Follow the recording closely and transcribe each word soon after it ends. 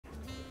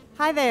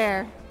Hi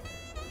there.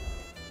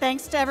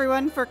 Thanks to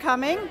everyone for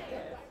coming.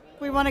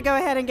 We want to go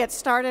ahead and get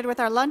started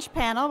with our lunch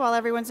panel while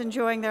everyone's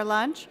enjoying their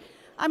lunch.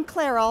 I'm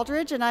Claire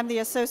Aldridge, and I'm the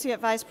Associate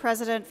Vice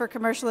President for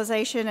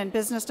Commercialization and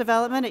Business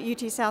Development at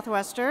UT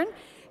Southwestern.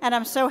 And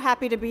I'm so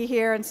happy to be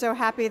here and so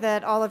happy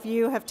that all of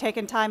you have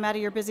taken time out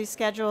of your busy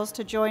schedules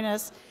to join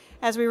us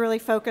as we really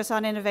focus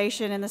on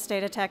innovation in the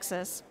state of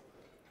Texas.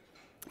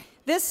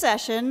 This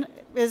session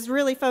is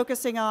really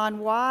focusing on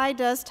why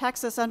does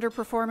Texas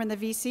underperform in the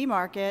VC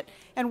market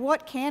and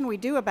what can we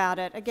do about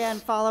it? Again,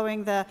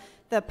 following the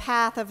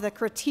path of the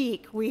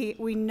critique,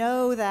 we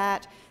know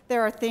that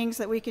there are things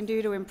that we can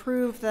do to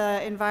improve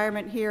the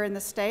environment here in the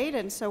state,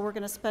 and so we're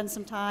going to spend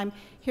some time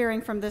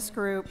hearing from this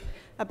group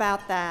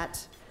about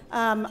that.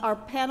 Our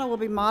panel will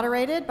be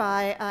moderated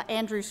by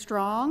Andrew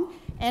Strong.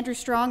 Andrew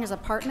Strong is a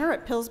partner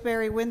at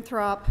Pillsbury,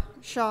 Winthrop,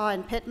 Shaw,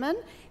 and Pittman,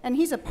 and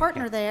he's a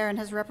partner there and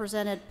has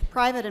represented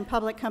private and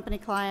public company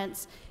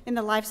clients in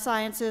the life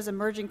sciences,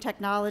 emerging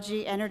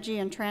technology, energy,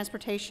 and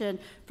transportation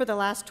for the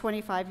last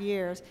 25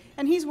 years.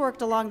 And he's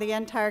worked along the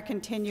entire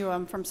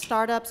continuum from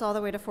startups all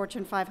the way to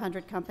Fortune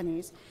 500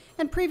 companies.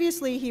 And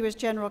previously, he was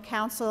general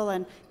counsel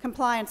and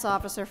compliance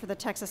officer for the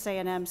Texas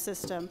A&M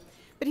system.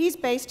 But he's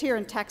based here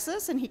in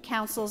Texas, and he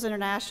counsels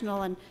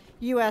international and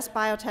U.S.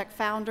 biotech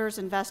founders,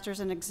 investors,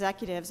 and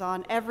executives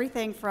on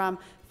everything from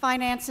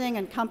financing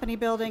and company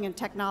building and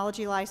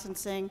technology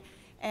licensing.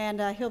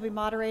 And he'll be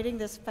moderating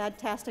this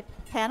fantastic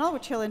panel,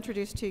 which he'll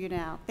introduce to you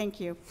now. Thank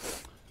you.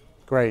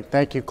 Great.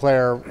 Thank you,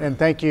 Claire. And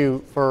thank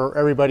you for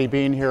everybody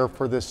being here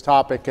for this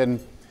topic.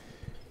 And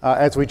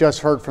as we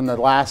just heard from the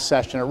last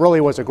session, it really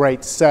was a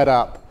great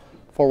setup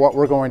for what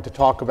we're going to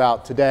talk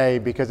about today,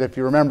 because if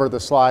you remember the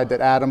slide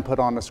that Adam put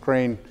on the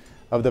screen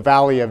of the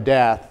Valley of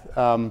Death,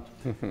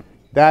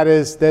 that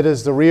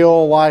is the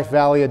real life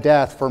Valley of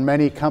Death for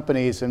many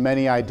companies and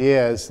many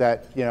ideas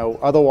that,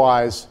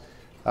 otherwise,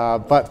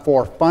 but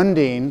for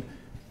funding,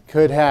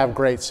 could have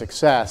great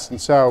success.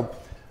 And so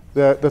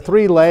the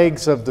three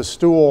legs of the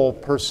stool,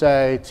 per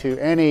se, to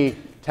any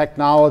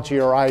technology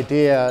or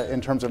idea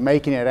in terms of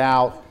making it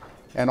out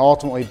and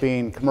ultimately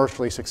being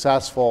commercially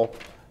successful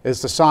is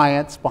the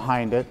science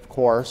behind it, of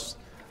course,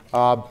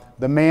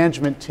 the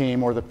management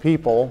team or the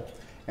people,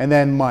 and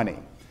then money.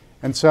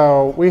 And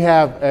so we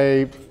have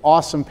an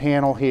awesome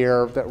panel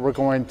here that we're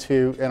going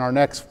to, in our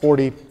next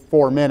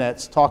 44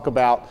 minutes, talk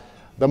about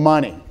the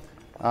money,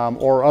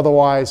 or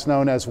otherwise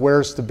known as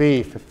where's the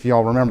beef, if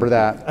y'all remember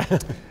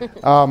that.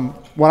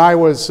 When I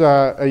was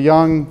a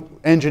young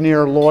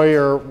engineer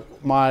lawyer,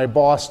 my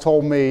boss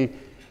told me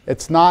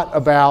it's not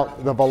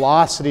about the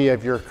velocity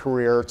of your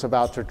career, it's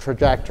about the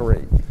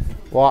trajectory.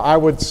 Well, I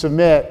would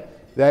submit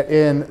that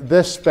in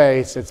this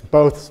space, it's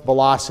both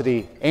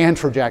velocity and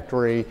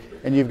trajectory,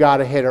 and you've got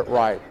to hit it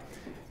right.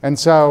 And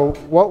so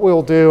what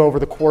we'll do over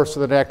the course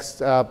of the next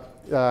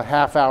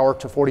half hour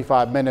to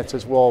 45 minutes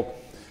is we'll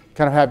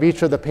kind of have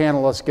each of the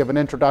panelists give an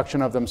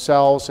introduction of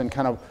themselves and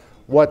kind of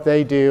what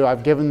they do.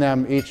 I've given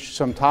them each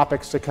some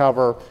topics to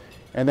cover,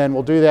 and then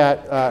we'll do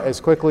that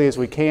as quickly as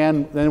we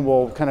can. Then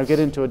we'll kind of get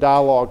into a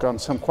dialogue on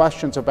some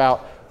questions about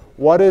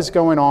what is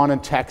going on in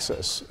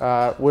Texas.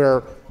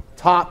 We're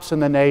tops in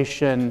the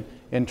nation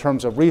in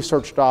terms of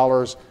research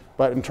dollars,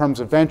 but in terms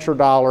of venture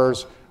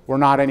dollars, we're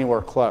not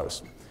anywhere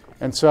close.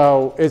 And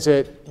so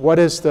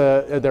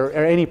are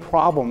there any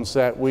problems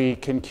that we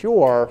can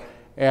cure,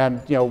 and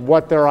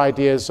what their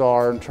ideas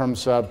are in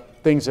terms of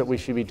things that we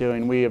should be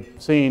doing. We have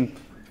seen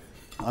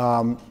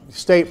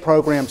state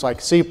programs like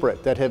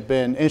CPRIT that have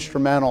been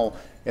instrumental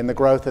in the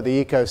growth of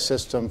the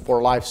ecosystem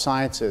for life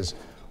sciences.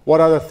 What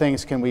other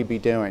things can we be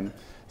doing?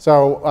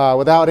 So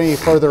without any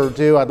further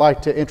ado, I'd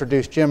like to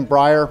introduce Jim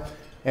Breyer.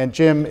 And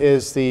Jim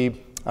is the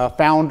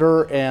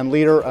founder and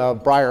leader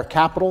of Breyer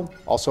Capital,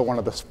 also one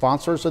of the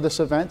sponsors of this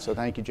event, so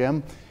thank you,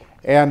 Jim.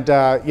 And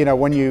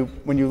when you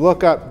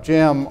look up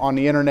Jim on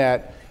the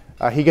internet,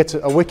 he gets a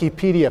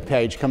Wikipedia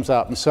page comes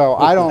up. And so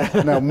I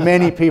don't know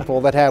many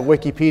people that have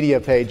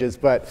Wikipedia pages,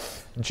 but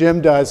Jim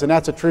does, and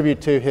that's a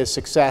tribute to his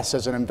success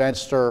as an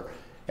investor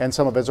and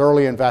some of his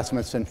early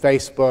investments in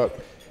Facebook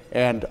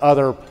and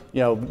other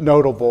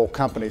notable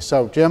companies.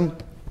 So Jim,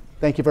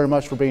 thank you very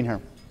much for being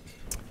here.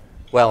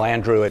 Well,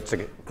 Andrew, it's a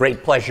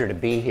great pleasure to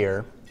be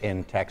here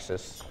in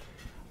Texas.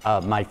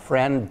 My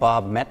friend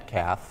Bob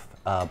Metcalf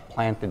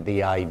planted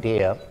the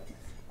idea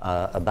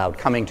about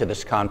coming to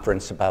this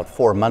conference about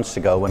 4 months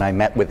ago when I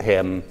met with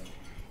him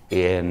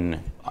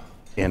in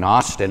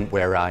Austin,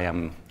 where I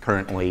am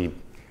currently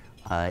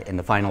in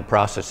the final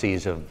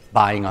processes of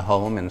buying a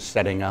home and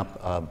setting up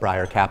a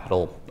Breyer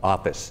Capital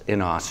office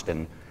in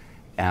Austin.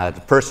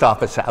 The first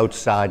office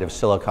outside of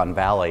Silicon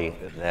Valley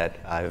that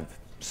I've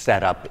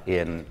set up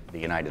in the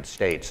United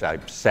States.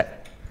 I've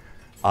set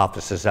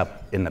offices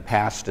up in the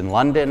past in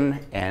London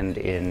and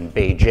in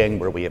Beijing,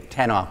 where we have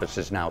 10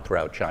 offices now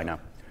throughout China.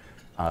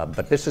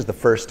 But this is the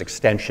first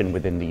extension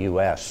within the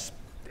US.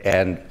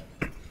 And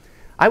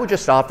I would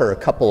just offer a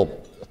couple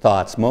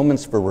thoughts.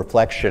 Moments for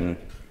reflection,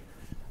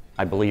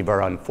 I believe,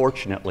 are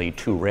unfortunately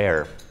too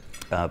rare,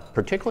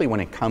 particularly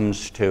when it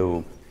comes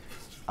to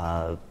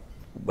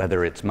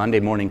whether it's Monday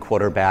morning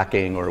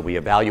quarterbacking or we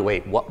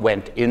evaluate what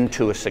went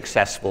into a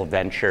successful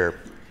venture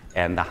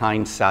and the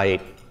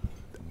hindsight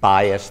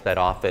bias that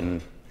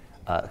often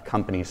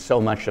accompanies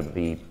so much of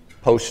the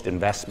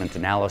post-investment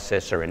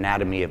analysis or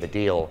anatomy of a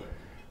deal,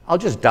 I'll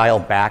just dial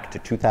back to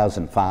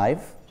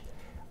 2005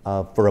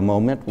 for a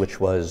moment, which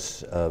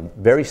was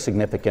very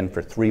significant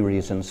for three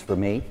reasons for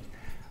me.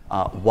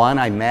 One,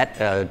 I met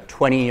a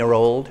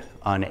 20-year-old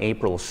on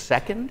April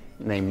 2nd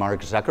named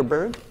Mark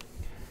Zuckerberg.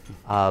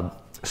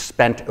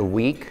 Spent a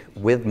week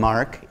with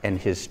Mark and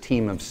his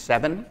team of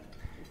 7.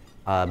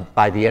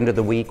 By the end of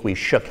the week, we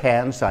shook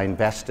hands. I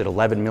invested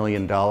 $11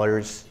 million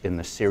in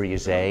the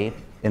Series A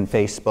in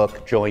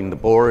Facebook, joined the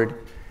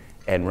board,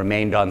 and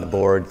remained on the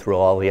board through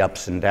all the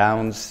ups and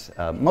downs,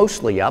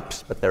 mostly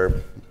ups, but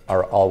there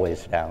are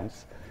always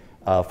downs,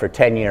 for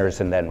 10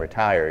 years and then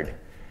retired.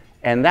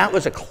 And that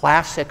was a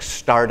classic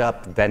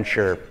startup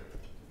venture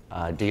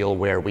deal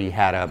where we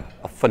had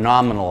a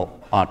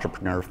phenomenal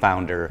entrepreneur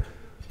founder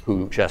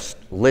who just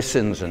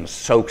listens and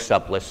soaks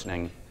up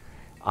listening.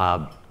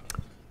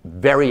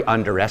 Very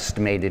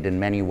underestimated in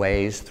many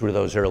ways through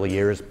those early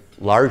years,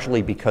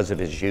 largely because of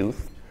his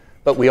youth.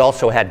 But we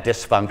also had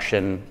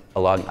dysfunction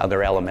along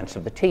other elements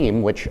of the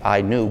team, which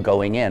I knew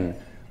going in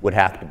would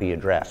have to be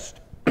addressed.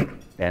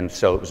 And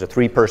so it was a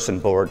 3-person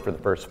board for the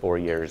first 4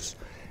 years.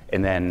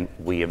 And then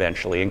we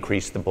eventually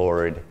increased the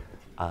board.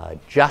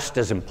 Just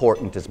as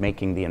important as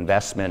making the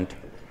investment,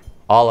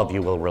 all of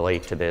you will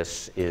relate to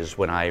this, is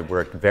when I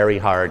worked very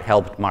hard,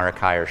 helped Mark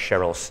hire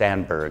Sheryl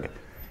Sandberg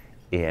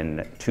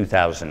in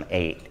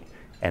 2008.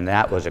 And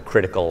that was a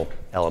critical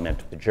element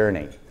of the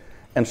journey.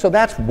 And so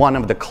that's one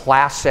of the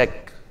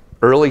classic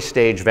early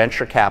stage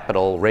venture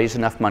capital, raise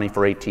enough money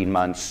for 18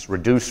 months,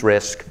 reduce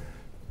risk,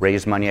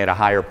 raise money at a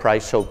higher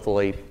price,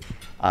 hopefully,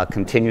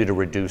 continue to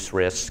reduce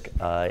risk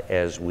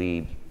as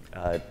we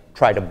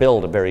try to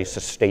build a very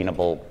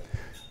sustainable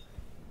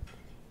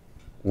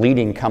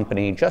leading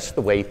company, just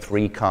the way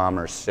 3Com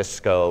or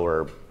Cisco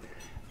or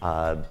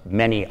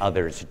many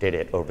others did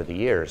it over the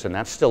years. And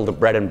that's still the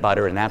bread and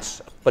butter, and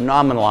that's a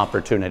phenomenal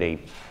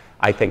opportunity,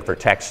 I think, for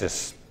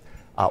Texas.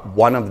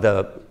 One of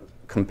the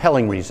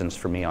compelling reasons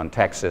for me on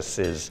Texas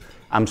is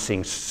I'm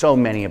seeing so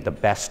many of the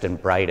best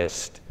and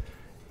brightest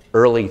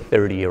early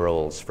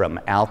 30-year-olds from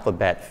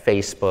Alphabet,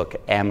 Facebook,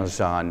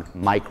 Amazon,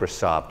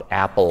 Microsoft,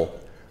 Apple,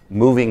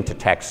 moving to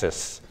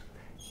Texas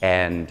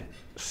and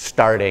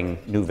starting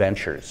new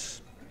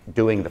ventures,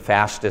 doing the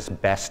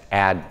fastest, best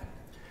ad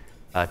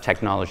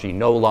technology.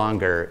 No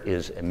longer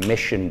is a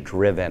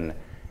mission-driven,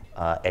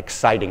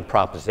 exciting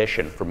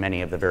proposition for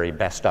many of the very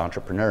best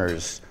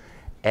entrepreneurs.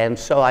 And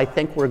so I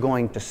think we're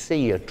going to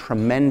see a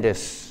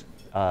tremendous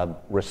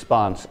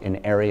response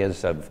in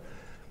areas of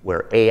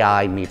where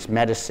AI meets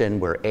medicine,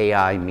 where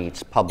AI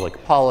meets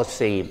public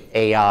policy.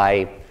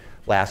 AI,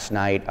 last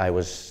night I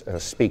was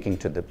speaking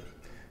to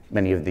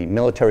many of the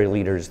military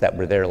leaders that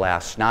were there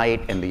last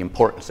night, and the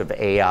importance of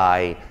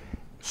AI,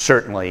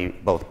 certainly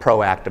both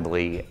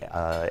proactively,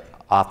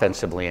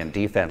 offensively and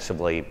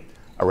defensively,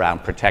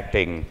 around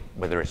protecting,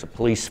 whether it's a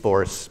police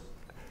force,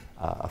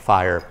 a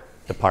fire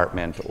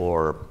department,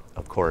 or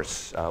of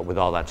course, with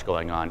all that's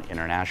going on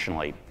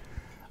internationally.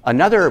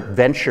 Another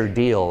venture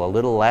deal, a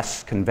little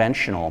less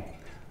conventional,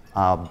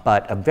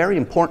 but a very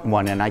important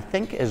one, and I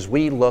think as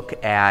we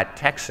look at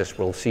Texas,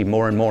 we'll see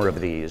more and more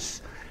of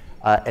these,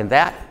 and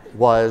that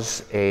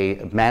was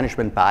a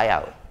management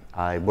buyout.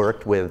 I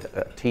worked with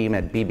a team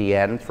at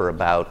BBN for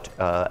about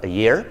a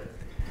year.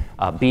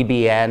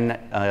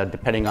 BBN,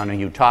 depending on who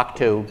you talk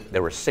to,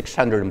 there were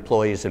 600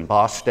 employees in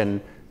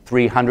Boston,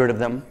 300 of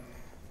them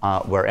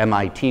were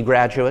MIT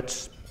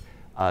graduates.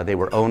 They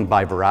were owned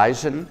by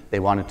Verizon. They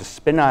wanted to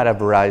spin out of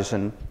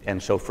Verizon,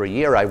 and so for a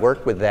year I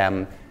worked with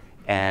them,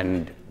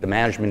 and the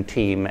management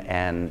team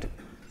and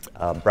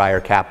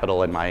Breyer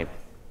Capital and my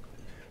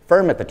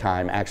firm at the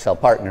time, Accel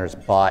Partners,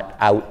 bought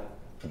out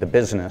the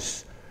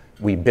business.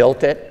 We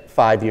built it.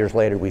 5 years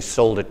later, we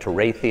sold it to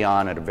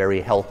Raytheon at a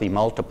very healthy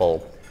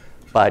multiple,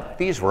 but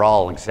these were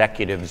all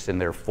executives in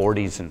their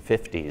 40s and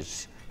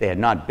 50s. They had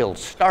not built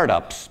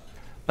startups,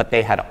 but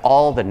they had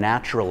all the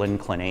natural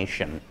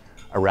inclination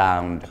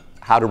around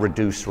how to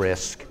reduce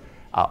risk,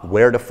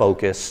 where to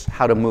focus,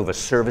 how to move a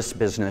service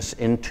business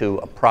into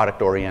a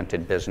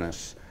product-oriented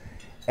business.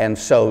 And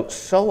so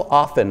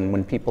often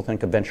when people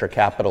think of venture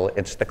capital,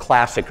 it's the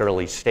classic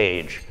early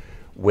stage,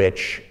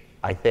 which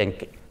I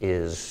think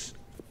is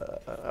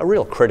a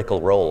real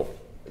critical role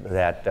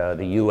that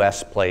the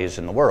US plays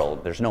in the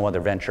world. There's no other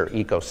venture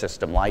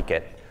ecosystem like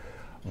it.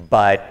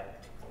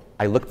 But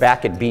I look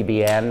back at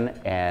BBN,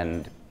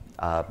 and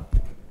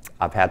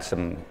I've had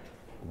some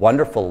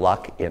wonderful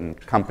luck in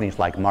companies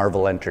like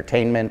Marvel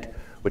Entertainment,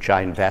 which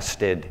I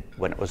invested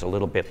when it was a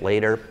little bit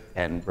later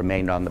and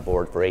remained on the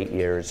board for 8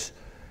 years.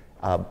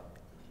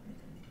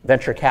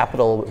 Venture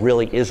capital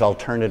really is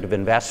alternative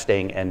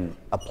investing and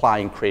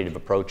applying creative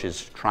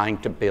approaches, trying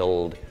to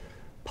build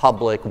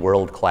public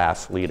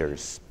world-class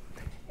leaders.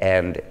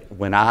 And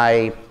when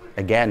I,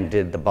 again,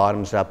 did the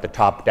bottoms-up, the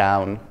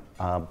top-down,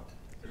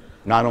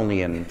 not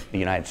only in the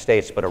United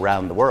States but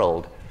around the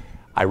world,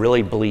 I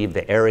really believe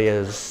the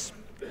areas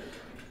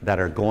that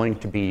are going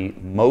to be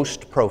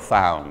most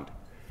profound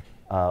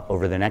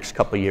over the next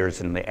couple of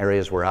years in the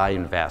areas where I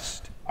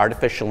invest,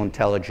 artificial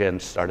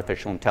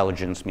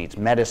intelligence meets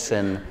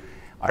medicine,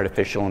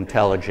 artificial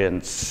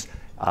intelligence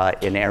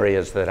in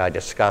areas that I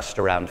discussed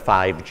around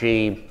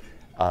 5G,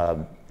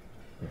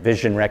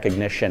 vision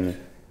recognition.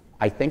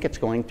 I think it's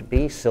going to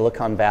be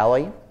Silicon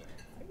Valley,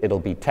 it'll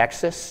be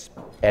Texas,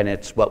 and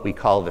it's what we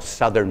call the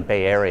Southern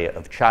Bay Area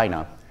of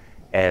China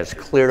as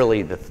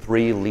clearly the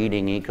three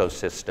leading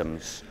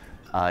ecosystems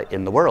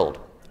in the world.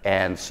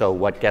 And so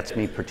what gets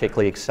me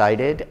particularly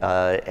excited,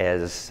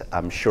 as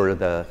I'm sure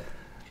the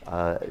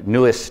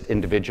newest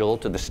individual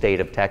to the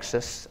state of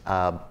Texas,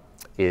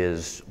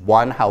 is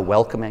one, how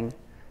welcoming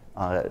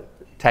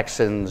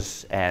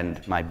Texans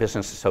and my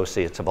business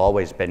associates have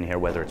always been here,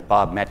 whether it's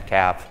Bob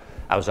Metcalf,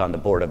 I was on the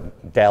board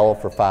of Dell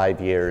for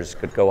 5 years,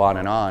 could go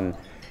on.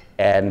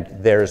 And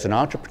there's an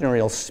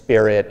entrepreneurial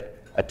spirit,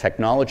 a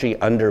technology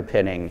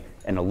underpinning,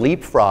 and a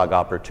leapfrog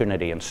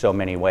opportunity in so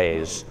many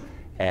ways.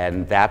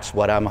 And that's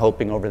what I'm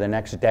hoping over the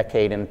next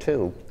decade and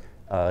two,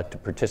 to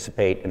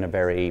participate in a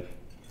very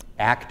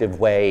active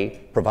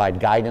way, provide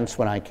guidance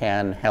when I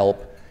can,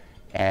 help.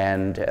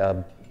 And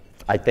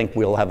I think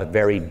we'll have a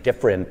very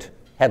different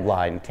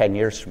headline 10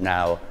 years from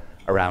now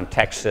around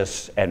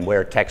Texas and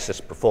where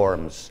Texas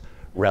performs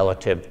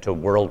relative to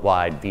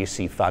worldwide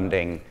VC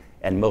funding,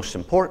 and most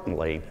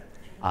importantly,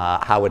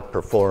 how it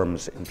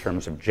performs in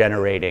terms of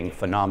generating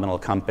phenomenal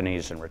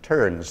companies and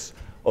returns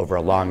over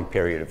a long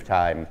period of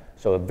time.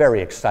 So a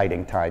very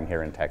exciting time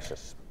here in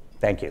Texas.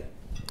 Thank you.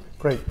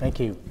 Great, thank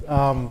you.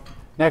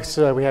 Next,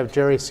 we have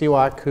Jerry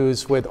Sewack,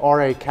 who's with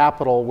RA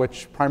Capital,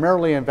 which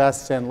primarily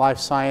invests in life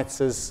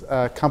sciences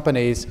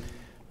companies.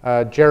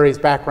 Jerry's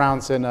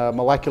background's in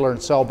molecular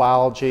and cell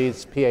biology,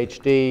 his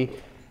Ph.D.,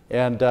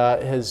 and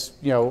I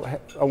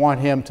want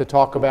him to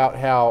talk about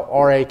how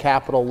RA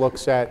Capital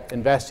looks at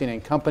investing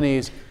in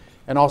companies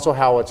and also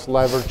how it's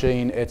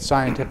leveraging its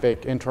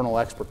scientific internal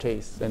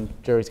expertise. And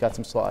Jerry's got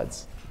some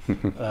slides.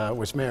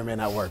 Which may or may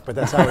not work, but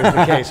that's always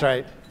the case,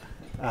 right?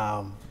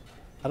 I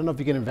don't know if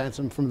you can advance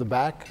them from the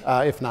back.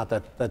 If not,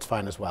 that's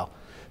fine as well.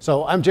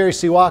 So I'm Jerry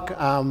Sewack.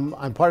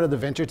 I'm part of the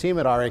venture team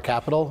at RA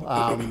Capital.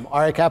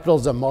 RA Capital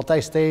is a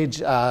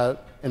multi-stage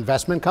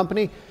investment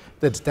company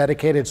that's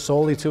dedicated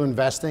solely to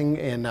investing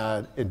in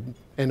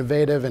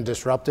innovative and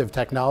disruptive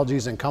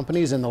technologies and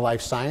companies in the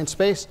life science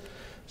space.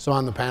 So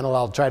on the panel,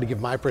 I'll try to give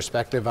my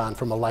perspective on,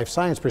 from a life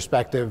science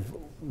perspective,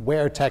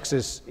 where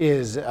Texas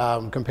is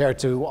compared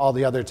to all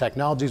the other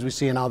technologies we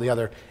see in all the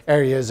other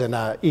areas and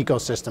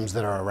ecosystems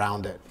that are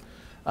around it.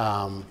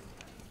 You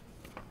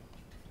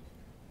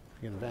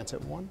can advance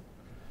it one.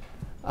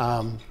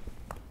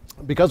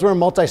 Because we're a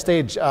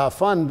multi-stage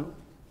fund,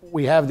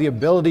 we have the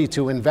ability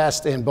to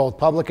invest in both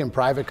public and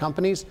private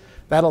companies.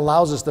 That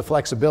allows us the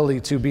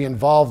flexibility to be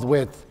involved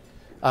with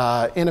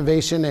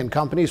innovation in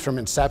companies from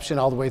inception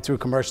all the way through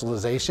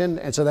commercialization.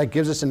 And so that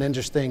gives us an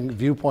interesting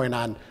viewpoint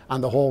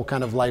on the whole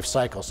kind of life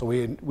cycle. So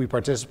we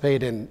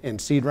participate in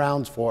seed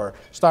rounds for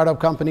startup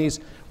companies.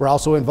 We're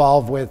also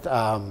involved with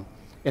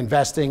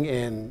investing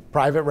in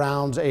private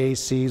rounds,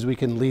 AACs. We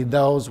can lead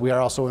those. We are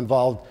also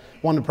involved,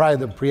 one of probably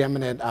the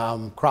preeminent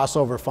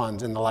crossover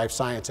funds in the life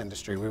science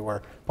industry. We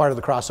were part of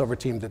the crossover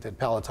team that did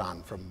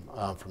Peloton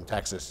from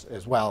Texas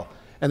as well.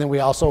 And then we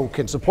also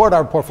can support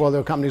our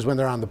portfolio companies when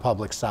they're on the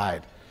public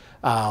side.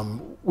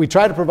 We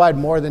try to provide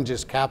more than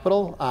just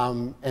capital.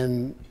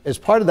 And as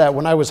part of that,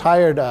 when I was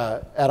hired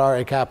at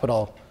RA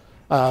Capital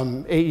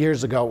 8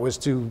 years ago, was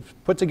to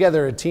put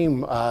together a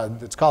team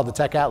that's called the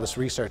Tech Atlas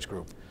Research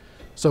Group.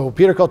 So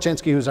Peter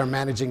Kolchinsky, who's our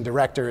managing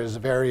director, is a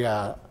very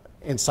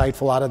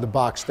insightful,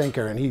 out-of-the-box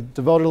thinker, and he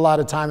devoted a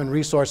lot of time and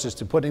resources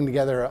to putting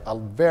together a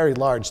very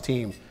large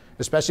team,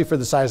 especially for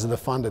the size of the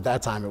fund at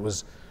that time. It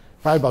was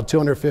probably about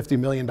 $250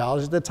 million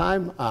at the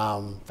time.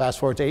 Fast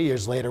forward to 8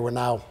 years later, we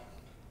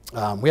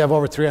have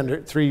over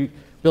 $3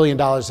 billion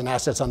in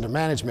assets under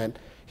management.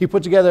 He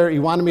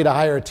wanted me to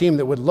hire a team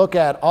that would look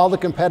at all the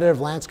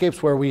competitive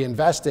landscapes where we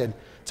invested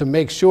to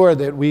make sure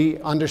that we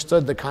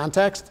understood the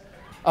context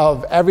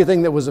of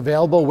everything that was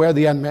available, where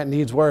the unmet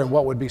needs were, and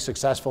what would be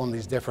successful in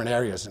these different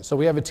areas. And so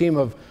we have a team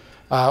of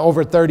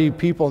over 30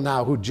 people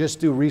now who just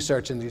do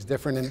research in these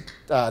different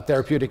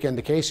therapeutic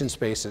indication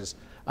spaces.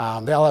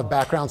 They all have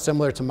backgrounds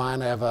similar to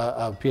mine. I have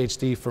a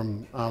Ph.D.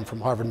 from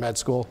Harvard Med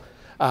School.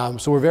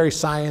 So we're very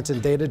science and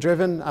data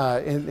driven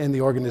in the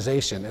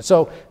organization. And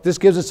so this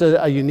gives us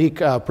a unique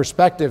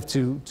perspective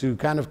to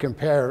kind of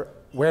compare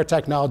where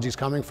technology is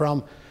coming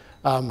from,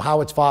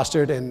 how it's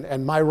fostered,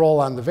 and my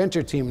role on the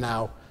venture team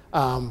now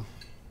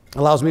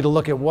allows me to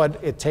look at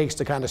what it takes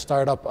to kind of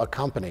start up a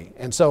company.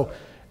 And so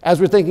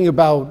as we're thinking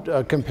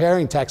about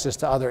comparing Texas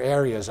to other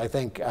areas, I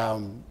think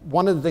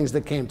one of the things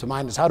that came to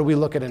mind is how do we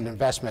look at an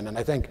investment? And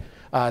I think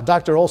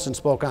Dr. Olson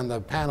spoke on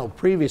the panel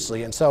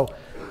previously. And so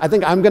I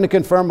think I'm going to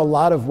confirm a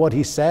lot of what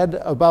he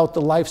said about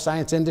the life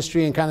science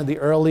industry and kind of the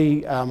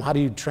early, how do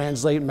you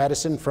translate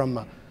medicine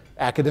from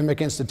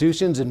academic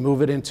institutions and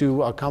move it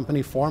into a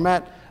company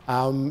format.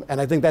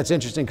 And I think that's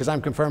interesting because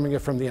I'm confirming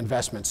it from the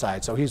investment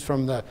side. So he's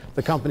from the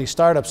company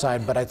startup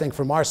side, but I think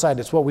from our side,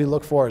 it's what we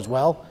look for as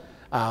well.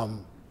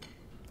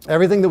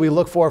 Everything that we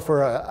look for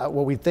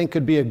what we think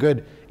could be a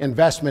good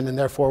investment and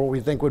therefore what we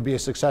think would be a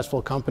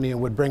successful company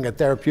and would bring a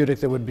therapeutic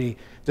that would be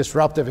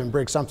disruptive and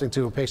bring something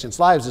to a patient's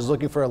lives is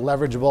looking for a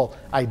leverageable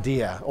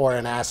idea or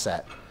an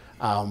asset.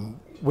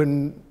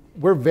 When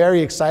we're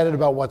very excited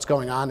about what's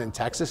going on in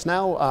Texas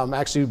now.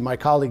 Actually, my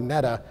colleague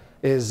Netta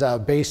is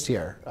based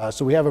here.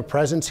 So we have a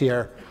presence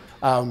here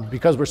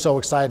because we're so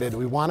excited.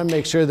 We want to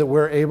make sure that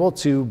we're able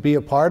to be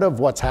a part of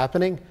what's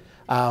happening.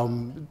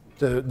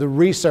 The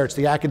research,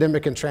 the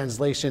academic and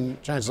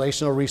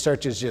translational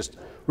research is just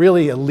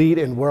really elite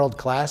and world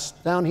class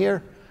down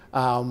here.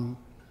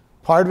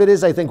 Part of it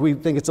is we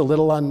think it's a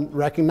little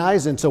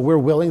unrecognized, and so we're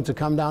willing to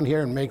come down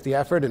here and make the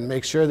effort and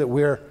make sure that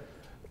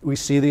we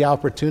see the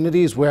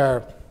opportunities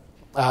where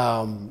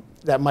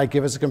that might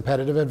give us a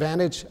competitive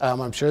advantage.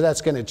 I'm sure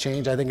that's going to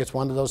change. I think it's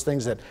one of those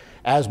things that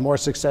as more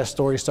success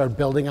stories start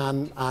building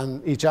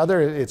on each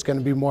other, it's going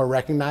to be more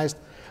recognized.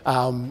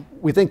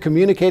 We think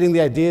communicating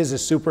the ideas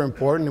is super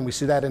important, and we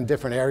see that in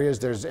different areas.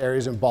 There's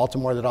areas in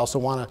Baltimore that also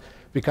want to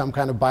become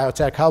kind of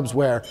biotech hubs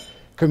where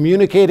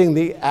communicating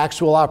the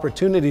actual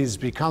opportunities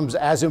becomes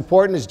as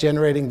important as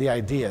generating the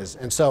ideas.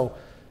 And so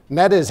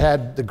Netta has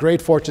had the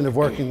great fortune of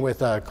working with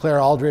Claire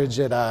Aldridge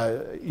at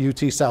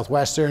UT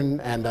Southwestern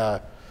and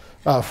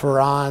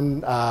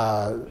Farhan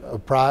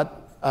Prat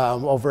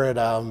over at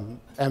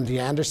MD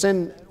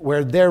Anderson,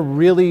 where they're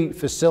really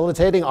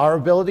facilitating our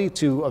ability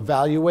to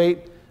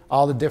evaluate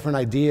all the different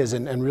ideas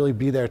and really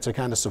be there to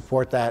kind of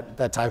support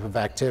that type of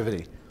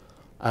activity.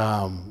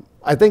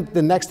 I think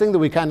the next thing that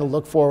we kind of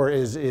look for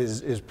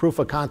is proof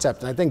of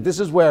concept. And I think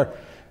this is where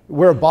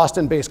we're a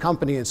Boston-based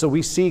company, and so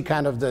we see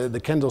kind of the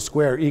Kendall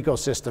Square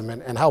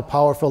ecosystem and how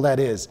powerful that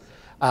is.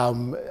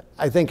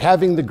 I think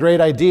having the great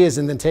ideas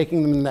and then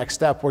taking them the next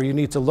step where you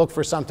need to look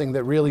for something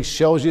that really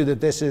shows you that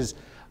this is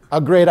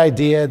a great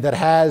idea that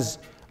has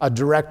a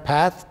direct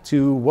path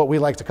to what we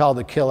like to call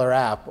the killer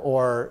app,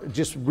 or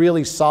just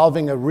really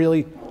solving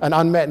an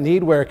unmet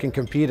need where it can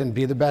compete and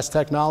be the best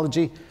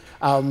technology.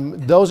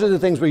 Those are the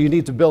things where you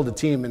need to build a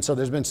team. And so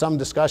there's been some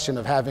discussion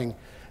of having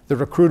the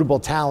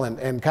recruitable talent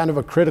and kind of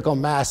a critical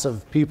mass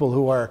of people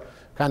who are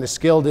kind of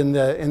skilled in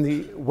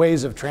the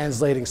ways of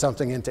translating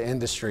something into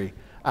industry.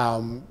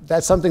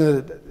 That's something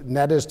that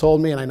Ned has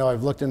told me, and I know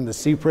I've looked into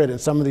CPRIT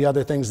and some of the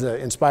other things, the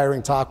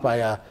inspiring talk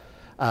by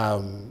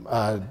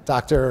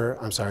Dr.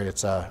 I'm sorry,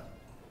 it's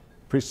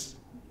Priest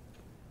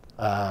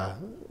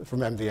from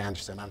MD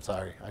Anderson. I'm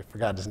sorry, I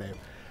forgot his name.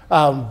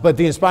 But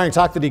the inspiring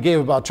talk that he gave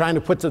about trying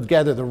to put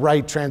together the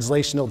right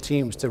translational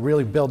teams to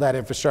really build that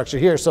infrastructure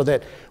here so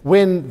that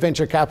when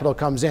venture capital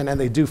comes in and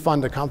they do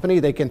fund a company,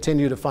 they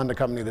continue to fund a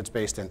company that's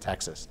based in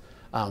Texas.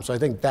 So I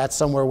think that's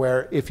somewhere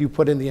where if you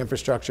put in the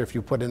infrastructure, if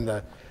you put in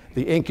the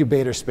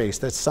incubator space,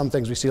 that's some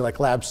things we see like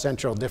Lab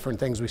Central, different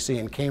things we see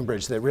in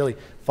Cambridge that really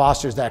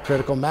fosters that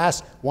critical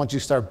mass. Once you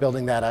start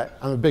building that,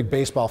 I'm a big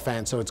baseball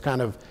fan, so it's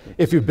kind of,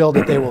 if you build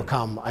it, they will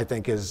come, I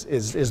think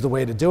is the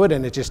way to do it,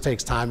 and it just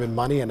takes time and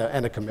money and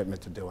a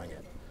commitment to doing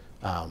it.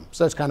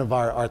 So that's kind of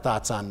our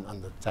thoughts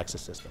on the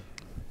Texas system.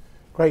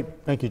 Great,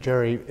 thank you,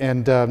 Jerry.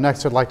 And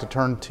next I'd like to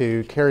turn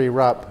to Kerry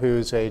Rupp,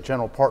 who's a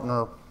general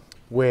partner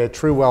with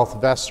True Wealth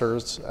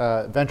Investors,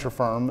 venture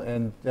firm,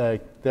 and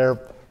their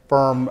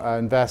firm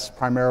invests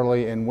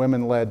primarily in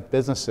women-led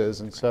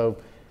businesses. And so,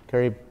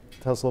 Kerry,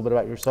 tell us a little bit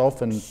about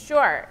yourself. And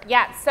Sure,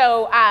 yeah.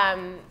 So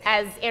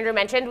as Andrew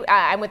mentioned,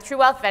 I'm with True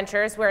Wealth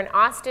Ventures. We're an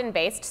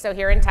Austin-based, so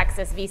here in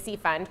Texas, VC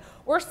fund.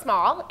 We're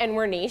small and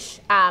we're niche,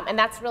 and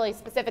that's really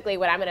specifically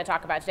what I'm going to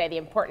talk about today, the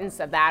importance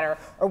of that,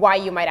 or why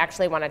you might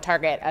actually want to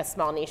target a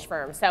small niche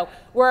firm. So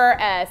we're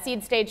a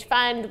seed stage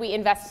fund. We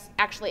invest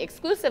actually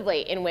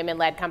exclusively in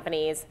women-led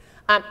companies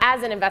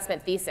as an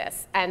investment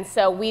thesis. And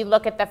so we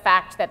look at the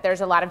fact that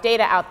there's a lot of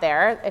data out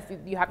there. If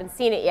you haven't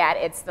seen it yet,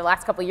 it's the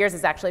last couple of years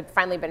has actually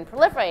finally been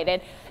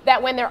proliferated,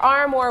 that when there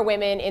are more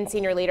women in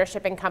senior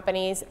leadership in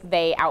companies,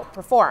 they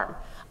outperform.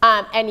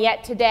 And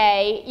yet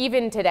today,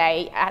 even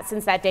today,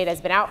 since that data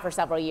has been out for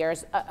several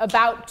years,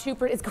 about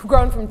it's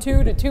grown from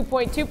 2 to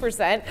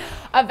 2.2%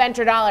 of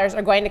venture dollars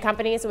are going to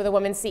companies with a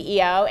woman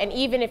CEO. And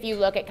even if you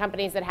look at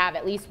companies that have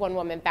at least one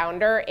woman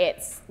founder,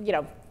 it's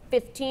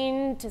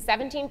 15 to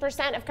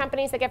 17% of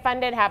companies that get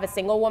funded have a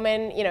single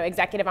woman,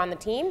 executive on the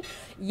team.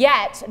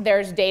 Yet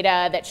there's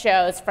data that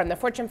shows from the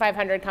Fortune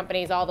 500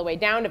 companies all the way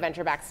down to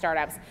venture-backed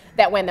startups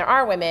that when there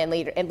are women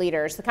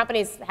leaders, the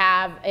companies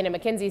have, in a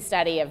McKinsey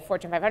study of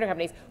Fortune 500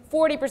 companies,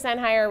 40%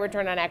 higher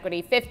return on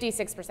equity,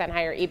 56%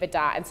 higher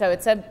EBITDA, and so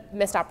it's a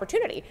missed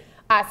opportunity.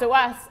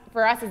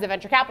 For us as a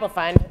venture capital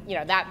fund,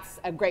 that's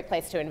a great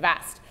place to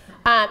invest.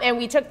 And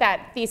we took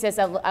that thesis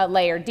a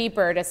layer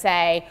deeper to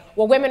say,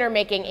 well, women are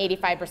making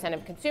 85%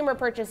 of consumer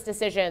purchase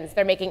decisions.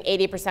 They're making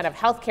 80% of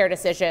healthcare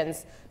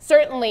decisions.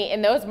 Certainly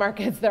in those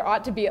markets, there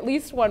ought to be at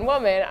least one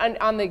woman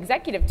on the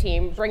executive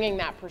team bringing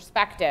that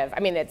perspective. I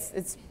mean,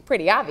 it's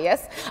pretty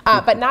obvious,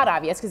 but not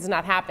obvious because it's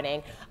not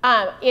happening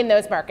in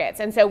those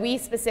markets. And so we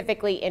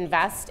specifically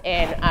invest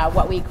in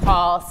what we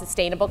call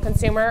sustainable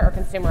consumer or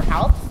consumer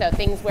health. So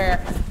things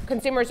where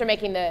consumers are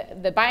making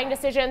the buying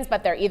decisions,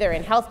 but they're either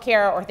in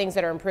healthcare or things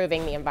that are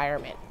improving the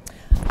environment.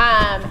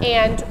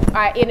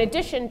 In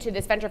addition to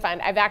this venture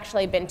fund, I've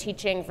actually been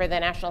teaching for the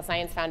National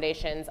Science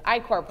Foundation's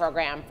I-Corps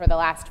program for the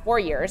last 4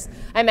 years.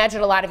 I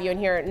imagine a lot of you in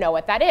here know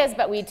what that is,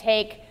 but we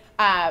take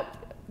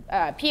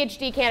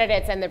Ph.D.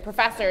 candidates and the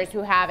professors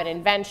who have an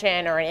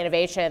invention or an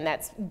innovation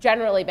that's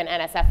generally been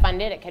NSF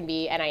funded. It can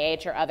be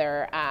NIH or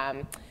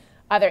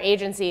other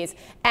agencies,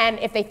 and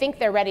if they think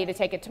they're ready to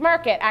take it to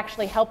market,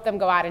 actually help them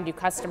go out and do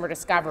customer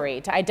discovery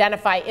to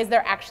identify, is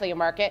there actually a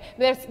market?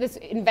 This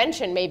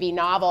invention may be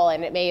novel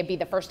and it may be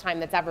the first time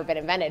that's ever been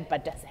invented,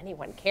 but does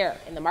anyone care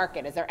in the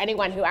market? Is there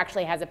anyone who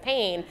actually has a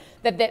pain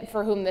that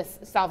for whom this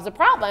solves a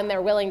problem,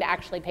 they're willing to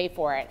actually pay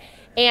for it?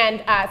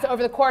 And so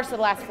over the course of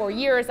the last 4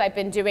 years, I've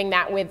been doing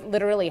that with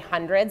literally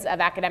hundreds of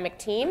academic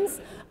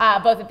teams,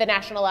 both at the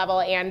national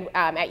level and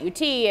at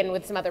UT and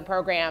with some other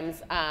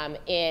programs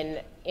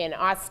in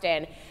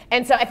Austin.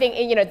 And so I think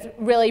it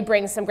really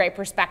brings some great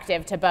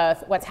perspective to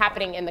both what's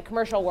happening in the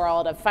commercial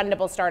world of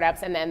fundable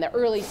startups and then the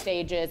early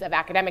stages of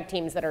academic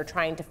teams that are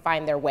trying to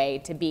find their way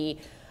to be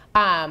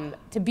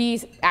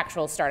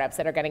actual startups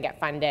that are going to get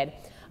funded.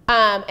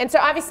 And so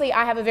obviously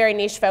I have a very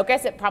niche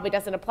focus. It probably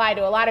doesn't apply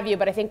to a lot of you,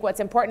 but I think what's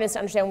important is to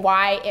understand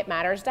why it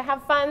matters to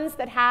have funds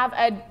that have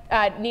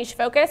a niche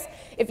focus.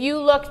 If you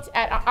looked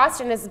at,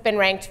 Austin has been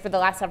ranked for the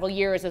last several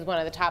years as one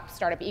of the top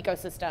startup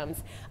ecosystems,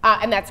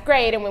 and that's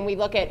great. And when we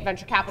look at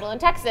venture capital in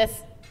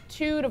Texas,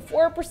 2 to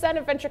 4%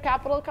 of venture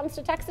capital comes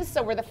to Texas,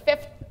 so we're the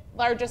 5th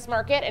largest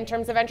market in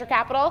terms of venture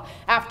capital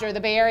after the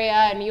Bay Area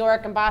and New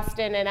York and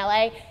Boston and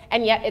LA,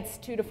 and yet it's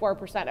 2 to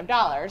 4% of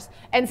dollars.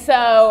 And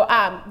so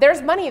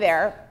there's money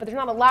there, but there's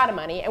not a lot of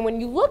money. And when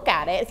you look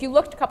at it, if you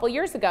looked a couple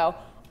years ago,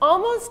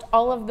 almost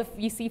all of the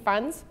VC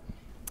funds,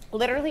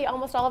 literally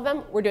almost all of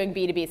them, were doing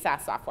B2B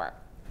SaaS software.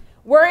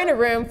 We're in a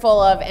room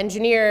full of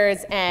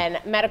engineers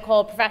and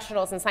medical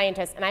professionals and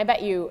scientists, and I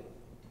bet you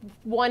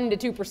 1 to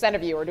 2%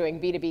 of you are doing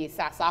B2B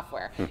SaaS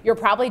software. You're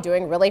probably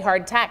doing really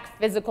hard tech,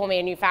 physical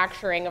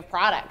manufacturing of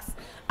products,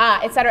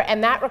 et cetera,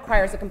 and that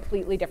requires a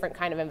completely different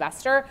kind of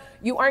investor.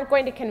 You aren't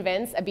going to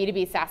convince a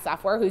B2B SaaS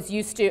software who's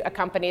used to a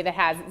company that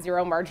has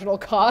 0 marginal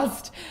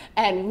cost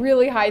and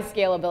really high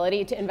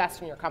scalability to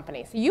invest in your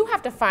company. So you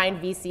have to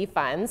find VC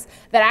funds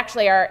that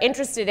actually are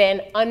interested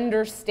in,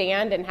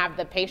 understand, and have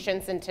the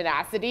patience and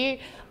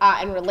tenacity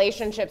and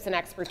relationships and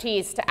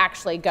expertise to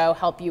actually go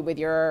help you with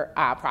your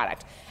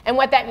product. And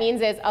what that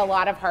means is a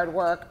lot of hard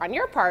work on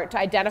your part to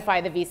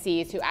identify the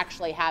VCs who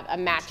actually have a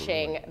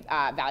matching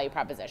value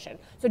proposition.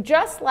 So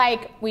just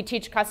like we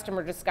teach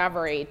customer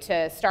discovery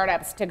to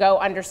startups to go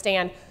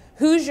understand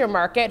who's your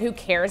market, who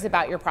cares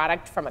about your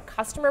product from a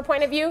customer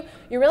point of view,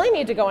 you really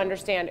need to go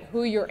understand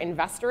who your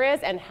investor is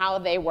and how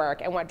they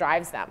work and what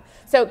drives them.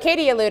 So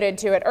Katie alluded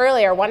to it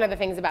earlier. One of the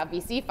things about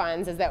VC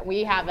funds is that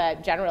we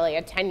have generally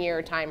a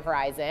 10-year time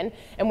horizon.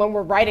 And when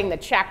we're writing the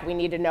check, we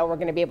need to know we're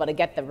going to be able to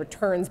get the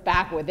returns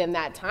back within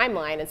that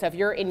timeline. And so if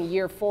you're in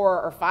year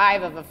 4 or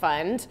 5 of a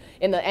fund,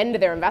 in the end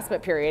of their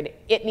investment period,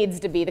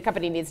 the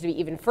company needs to be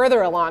even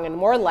further along and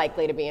more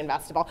likely to be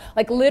investable.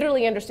 Like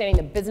literally understanding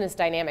the business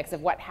dynamics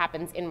of what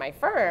happens in my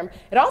firm.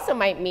 It also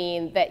might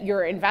mean that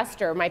your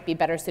investor might be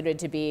better suited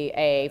to be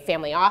a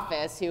family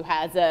office who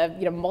has a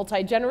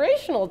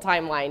multi-generational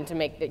timeline to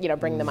make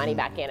bring the money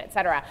back in, et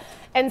cetera.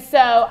 And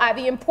so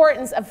the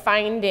importance of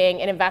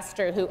finding an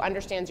investor who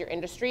understands your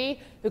industry,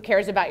 who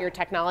cares about your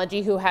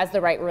technology, who has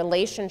the right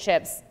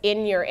relationships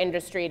in your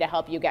industry to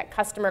help you get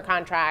customer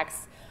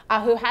contracts,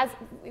 who has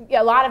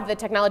a lot of the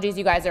technologies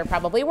you guys are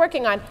probably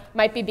working on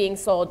might be being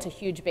sold to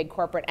huge big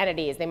corporate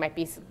entities. They might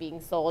be being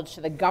sold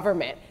to the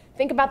government.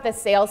 Think about the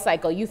sales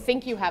cycle. You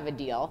think you have a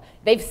deal.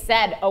 They've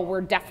said, oh,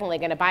 we're definitely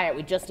going to buy it.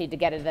 We just need to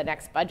get into the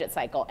next budget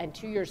cycle. And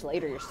 2 years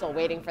later, you're still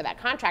waiting for that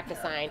contract to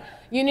sign.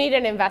 You need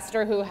an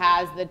investor who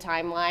has the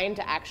timeline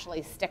to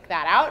actually stick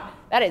that out.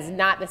 That is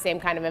not the same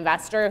kind of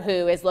investor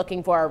who is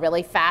looking for a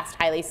really fast,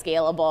 highly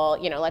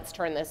scalable, let's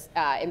turn this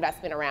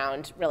investment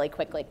around really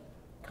quickly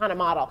kind of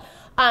model.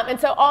 And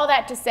so all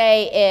that to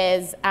say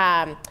is,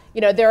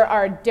 there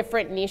are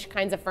different niche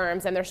kinds of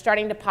firms, and they're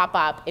starting to pop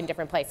up in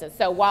different places.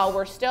 So while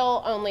we're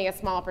still only a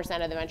small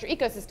percent of the venture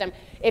ecosystem,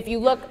 if you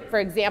look, for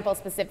example,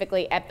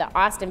 specifically at the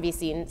Austin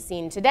VC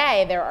scene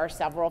today, there are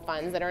several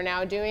funds that are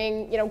now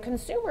doing,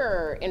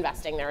 consumer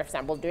investing. There are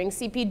several doing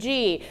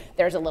CPG.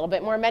 There's a little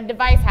bit more med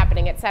device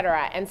happening, et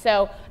cetera. And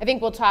so I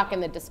think we'll talk in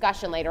the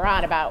discussion later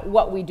on about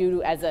what we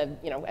do as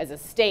a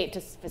state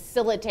to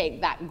facilitate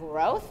that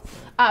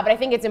growth. But I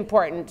think it's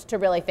important to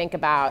really think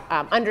about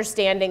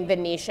understanding the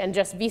niche and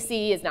just VC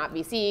VC is not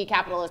VC,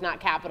 capital is not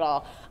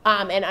capital,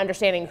 and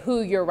understanding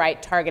who your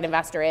right target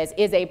investor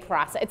is a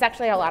process. It's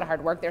actually a lot of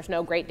hard work. There's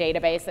no great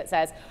database that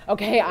says,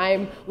 okay,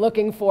 I'm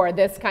looking for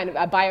this kind of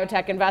a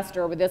biotech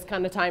investor with this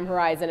kind of time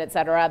horizon, et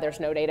cetera. There's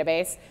no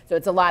database. So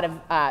it's a lot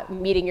of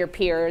meeting your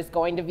peers,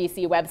 going to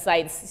VC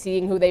websites,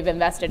 seeing who they've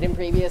invested in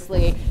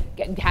previously,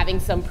 having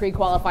some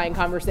pre-qualifying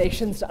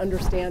conversations to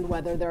understand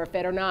whether they're a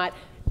fit or not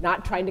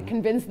trying to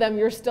convince them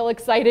you're still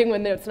exciting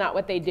when it's not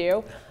what they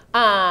do.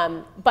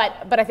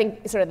 But I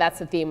think sort of that's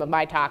the theme of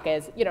my talk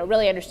is,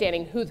 really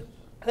understanding who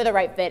the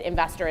right fit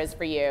investor is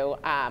for you,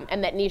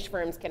 and that niche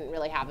firms can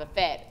really have a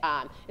fit,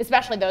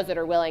 especially those that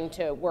are willing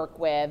to work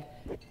with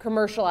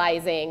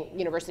commercializing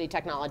university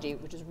technology,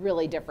 which is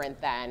really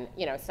different than,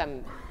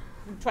 some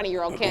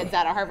 20-year-old kids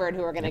out of Harvard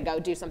who are going to go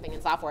do something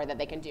in software that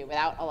they can do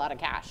without a lot of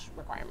cash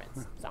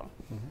requirements. So.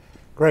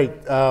 Great.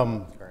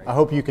 I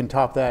hope you can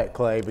top that,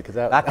 Clay, because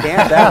I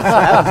can't.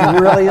 That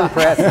was really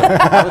impressive.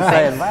 I was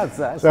saying,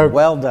 that's so,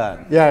 well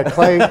done. Yeah,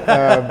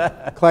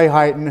 Clay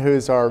Heighten,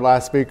 who's our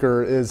last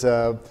speaker, is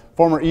a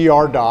former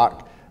ER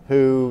doc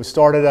who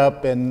started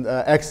up and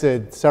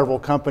exited several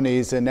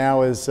companies, and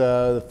now is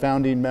the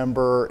founding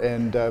member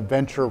and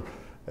venture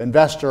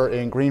investor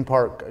in Green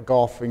Park and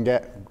Golf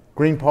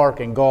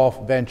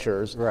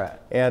Ventures, right?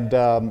 And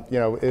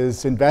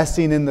is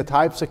investing in the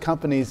types of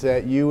companies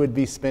that you would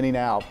be spinning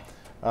out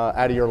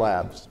of your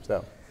labs.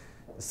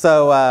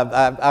 So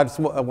I just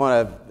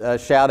want to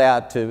shout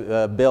out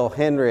to Bill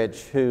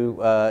Henrich, who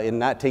in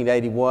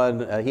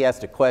 1981 he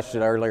asked a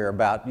question earlier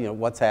about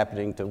what's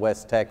happening to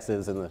West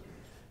Texas and the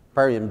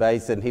Permian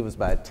Basin. He was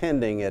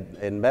attending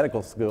in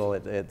medical school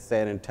at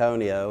San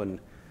Antonio, and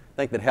I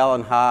think that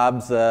Helen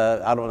Hobbs,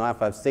 I don't know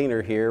if I've seen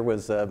her here,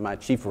 was my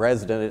chief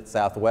resident at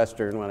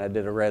Southwestern when I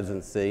did a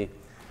residency.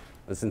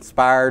 Was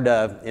inspired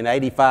in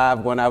 '85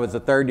 when I was a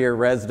third-year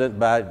resident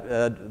by,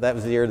 that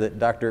was the year that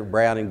Dr.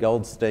 Brown and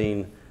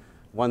Goldstein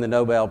won the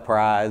Nobel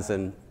Prize,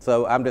 and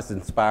so I'm just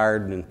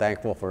inspired and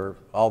thankful for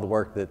all the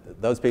work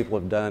that those people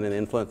have done and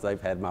influence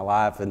they've had in my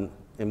life and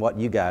what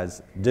you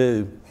guys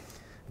do.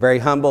 Very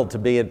humbled to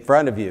be in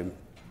front of you.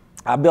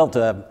 I built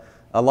a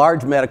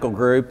large medical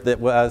group that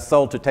was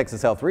sold to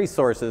Texas Health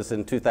Resources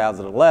in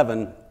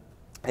 2011,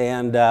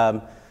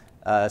 and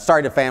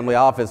started a family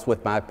office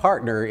with my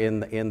partner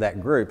in that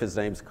group. His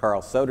name's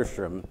Carl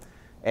Soderstrom.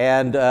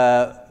 And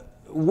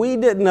we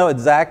didn't know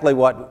exactly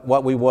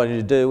what we wanted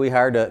to do. We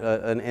hired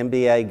an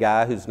MBA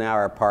guy who's now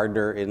our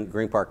partner in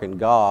Green Park and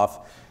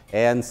Golf.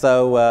 And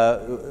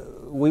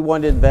so we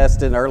wanted to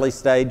invest in early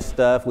stage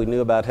stuff. We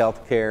knew about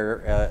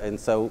healthcare, and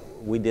so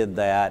we did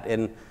that.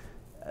 And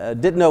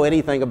didn't know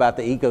anything about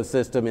the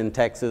ecosystem in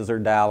Texas or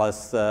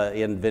Dallas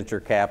in venture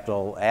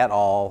capital at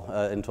all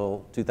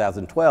until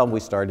 2012. We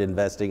started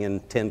investing in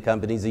 10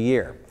 companies a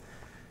year.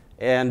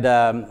 And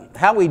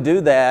how we do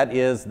that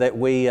is that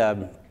we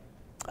kind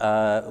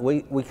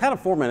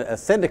of form a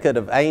syndicate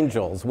of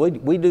angels.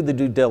 We do the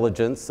due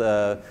diligence,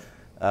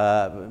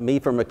 me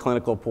from a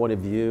clinical point of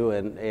view,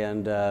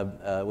 and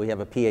we have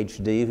a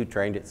Ph.D. who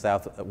trained at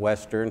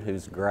Southwestern,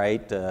 who's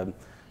great, and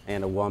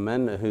a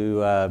woman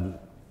who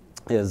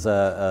is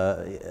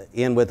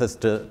in with us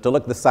to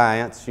look at the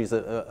science. She's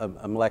a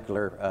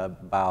molecular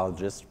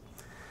biologist.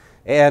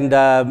 And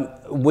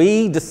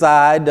we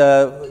decide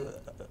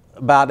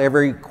about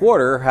every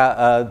quarter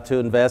to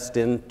invest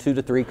in 2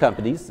 to 3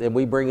 companies, and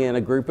we bring in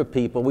a group of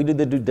people. We do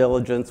the due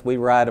diligence, we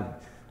write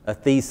a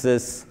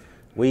thesis,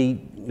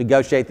 we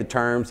negotiate the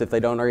terms. If they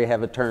don't already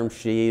have a term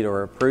sheet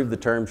or approve the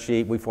term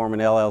sheet, we form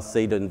an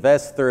LLC to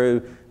invest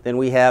through. Then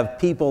we have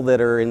people that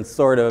are in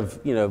sort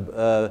of,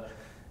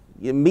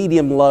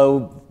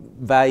 medium-low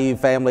value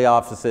family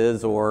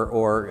offices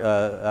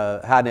or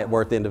high net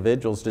worth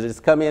individuals to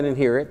just come in and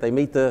hear it. They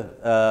meet the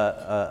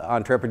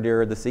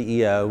entrepreneur, the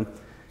CEO,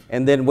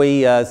 and then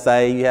we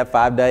say, you have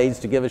 5 days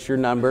to give us your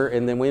number,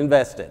 and then we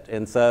invest it.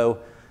 And so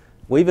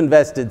we've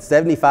invested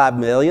 $75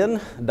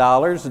 million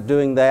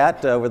doing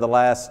that over the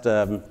last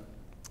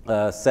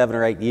 7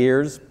 or 8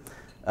 years.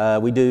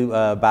 We do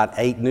about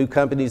 8 new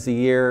companies a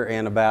year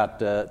and about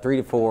 3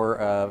 to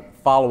 4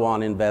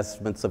 follow-on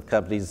investments of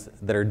companies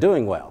that are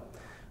doing well.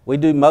 We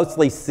do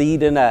mostly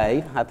seed and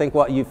A. I think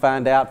what you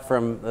find out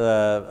from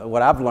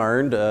what I've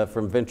learned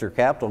from venture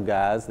capital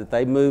guys, that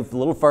they move a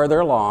little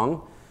further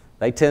along.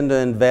 They tend to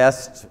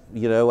invest,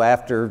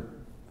 after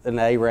an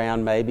A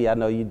round maybe. I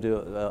know you do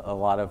a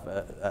lot of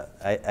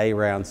A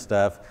round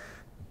stuff.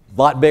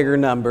 A lot bigger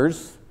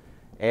numbers.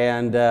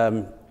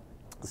 And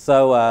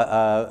so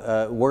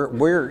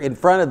we're in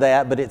front of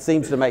that, but it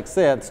seems to make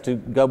sense to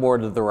go more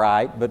to the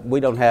right, but we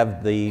don't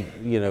have the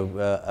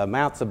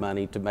amounts of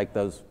money to make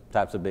those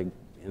types of big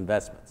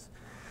investments.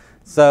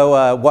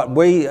 So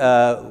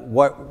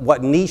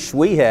what niche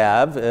we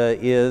have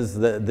is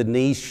the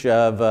niche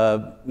of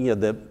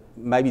the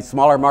maybe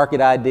smaller market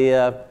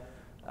idea,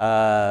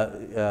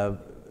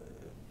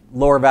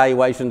 lower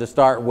valuation to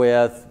start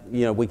with.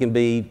 We can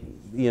be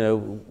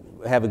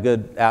have a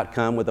good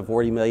outcome with a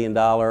 $40 million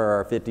or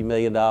a $50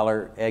 million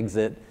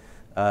exit.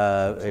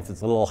 If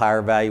it's a little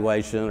higher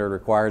valuation or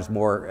requires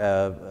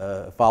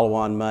more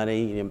follow-on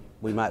money,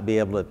 we might be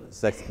able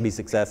to be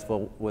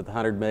successful with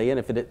 100 million.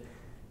 If it,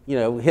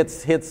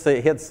 hits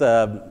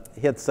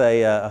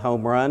a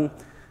home run,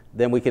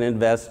 then we can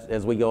invest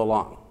as we go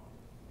along.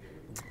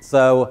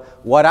 So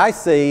what I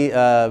see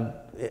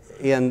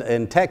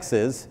in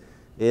Texas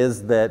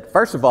is that,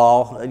 first of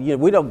all,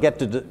 we don't get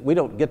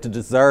to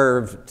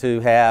deserve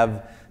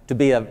to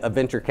be a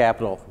venture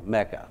capital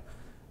mecca.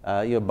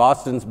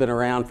 Boston's been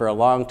around for a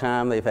long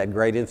time. They've had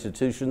great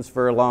institutions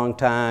for a long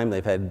time.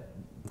 They've had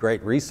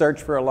great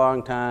research for a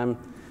long time.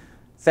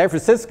 San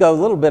Francisco, a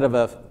little bit of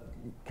a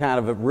kind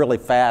of a really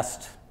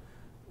fast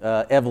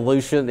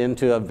evolution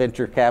into a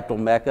venture capital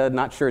mecca.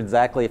 Not sure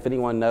exactly if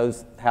anyone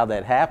knows how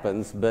that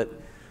happens, but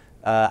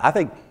I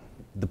think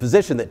the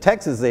position that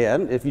Texas is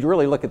in, if you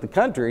really look at the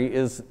country,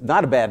 is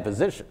not a bad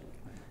position.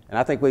 And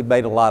I think we've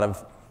made a lot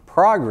of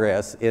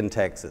progress in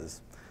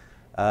Texas.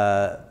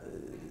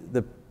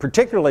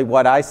 Particularly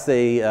what I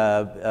see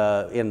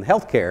in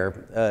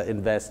healthcare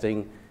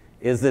investing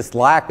is this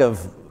lack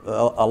of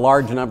a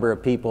large number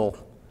of people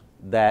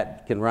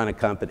that can run a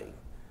company.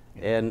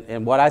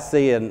 And what I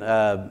see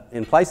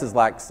in places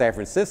like San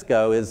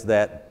Francisco is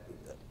that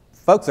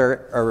folks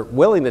are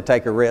willing to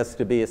take a risk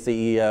to be a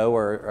CEO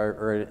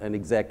or an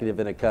executive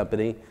in a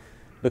company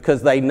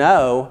because they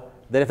know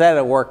that if that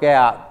doesn't work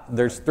out,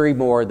 there's 3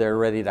 more that are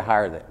ready to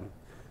hire them.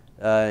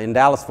 In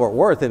Dallas-Fort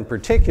Worth in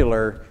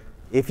particular,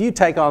 if you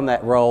take on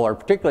that role, or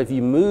particularly if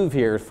you move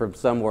here from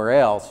somewhere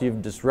else,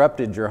 you've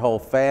disrupted your whole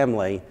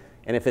family,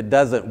 and if it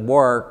doesn't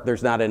work,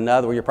 there's not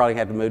another, well, you're probably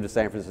going to have to move to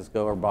San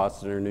Francisco or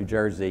Boston or New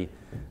Jersey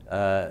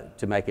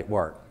to make it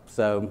work.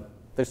 So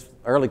there's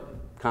early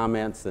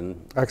comments and...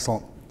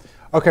 Excellent.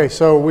 Okay,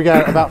 so we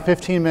got about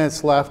 15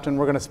 minutes left, and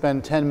we're going to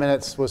spend 10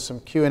 minutes with some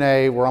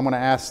Q&A where I'm going to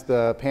ask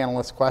the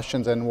panelists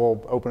questions, and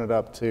we'll open it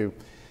up to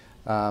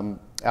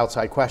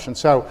outside questions.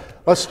 So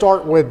let's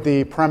start with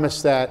the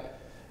premise that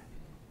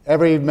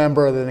every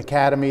member of the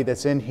academy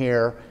that's in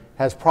here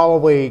has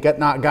probably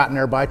not gotten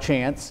there by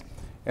chance,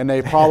 and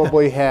they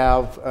probably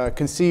have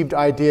conceived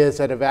ideas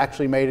that have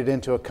actually made it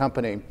into a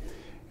company.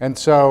 And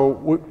so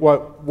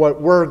what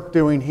we're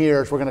doing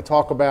here is we're going to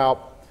talk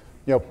about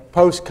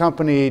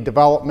post-company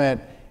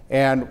development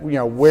and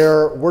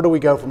where do we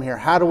go from here?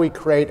 How do we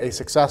create a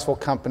successful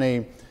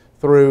company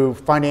through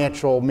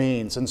financial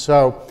means? And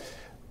so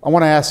I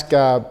want to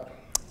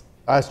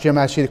ask Jim,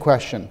 ask you the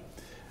question.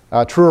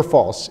 True or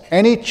false?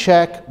 Any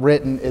check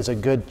written is a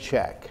good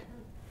check.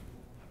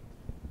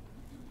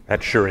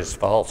 That sure is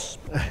false.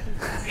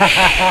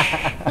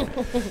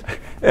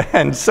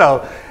 And so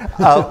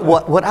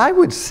what I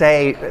would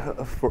say,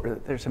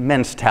 there's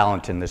immense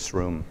talent in this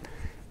room.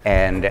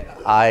 And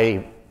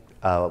I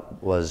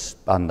was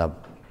on the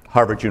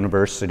Harvard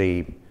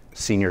University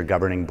Senior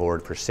Governing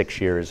Board for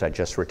 6 years. I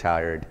just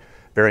retired.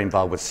 Very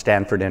involved with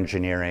Stanford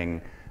Engineering.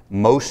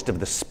 Most of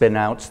the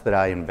spin-outs that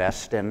I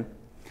invest in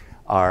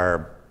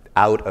are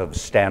out of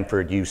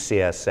Stanford,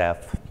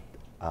 UCSF,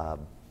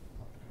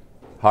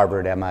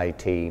 Harvard,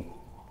 MIT,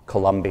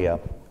 Columbia,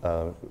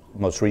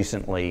 most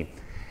recently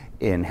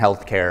in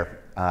healthcare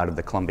out of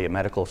the Columbia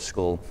Medical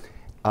School.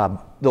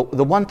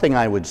 The one thing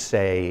I would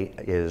say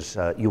is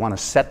you want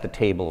to set the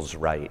tables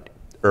right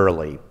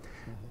early.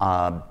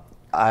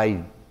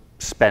 I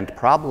spent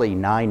probably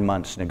 9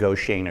 months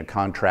negotiating a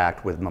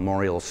contract with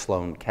Memorial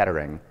Sloan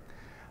Kettering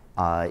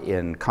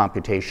in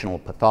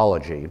computational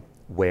pathology,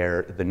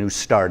 where the new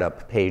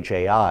startup, Page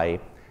AI,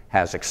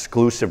 has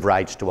exclusive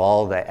rights to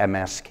all the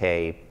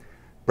MSK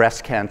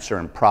breast cancer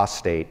and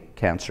prostate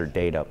cancer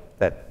data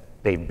that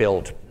they've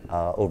built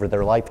over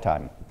their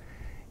lifetime.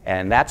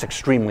 And that's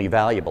extremely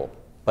valuable.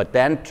 But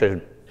then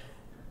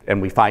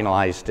and we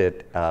finalized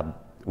it,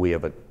 we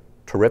have a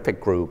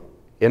terrific group,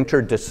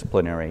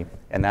 interdisciplinary,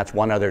 and that's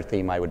one other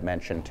theme I would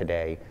mention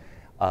today.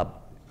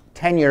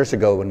 10 years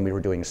ago when we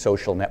were doing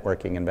social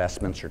networking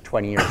investments, or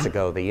 20 years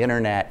ago, the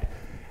internet,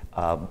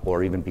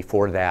 or even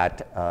before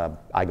that,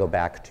 I go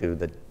back to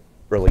the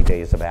early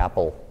days of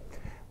Apple,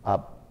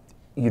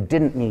 you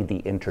didn't need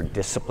the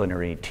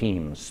interdisciplinary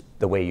teams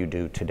the way you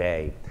do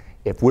today.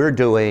 If we're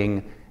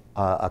doing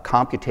a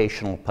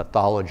computational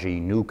pathology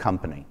new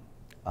company,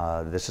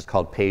 this is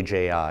called Page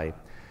AI,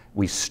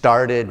 we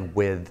started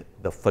with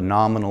the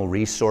phenomenal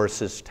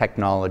resources,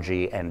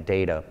 technology, and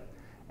data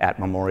at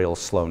Memorial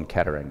Sloan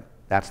Kettering.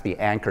 That's the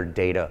anchored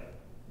data,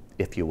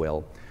 if you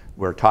will.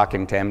 We're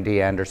talking to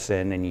MD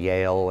Anderson and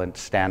Yale and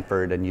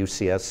Stanford and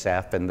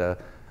UCSF and the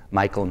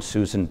Michael and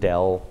Susan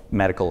Dell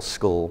Medical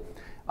School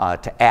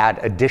to add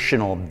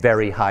additional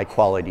very high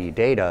quality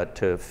data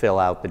to fill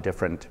out the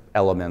different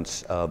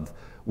elements of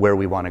where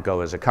we want to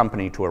go as a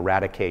company to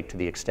eradicate, to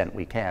the extent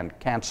we can,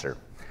 cancer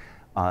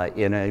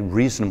in a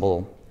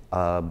reasonable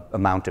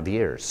amount of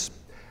years.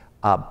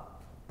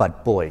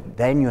 But boy,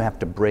 then you have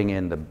to bring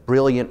in the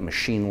brilliant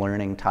machine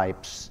learning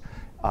types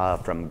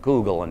from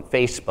Google and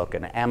Facebook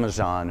and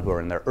Amazon, who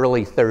are in their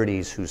early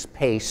 30s, whose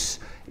pace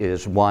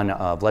is one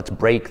of let's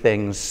break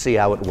things, see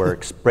how it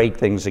works, break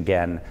things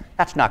again.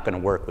 That's not going to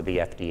work with the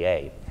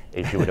FDA.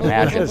 as you would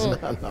imagine.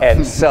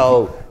 And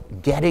so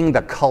getting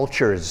the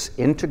cultures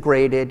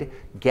integrated,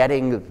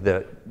 getting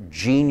the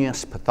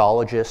genius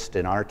pathologist,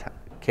 in our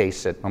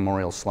case at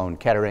Memorial Sloan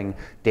Kettering,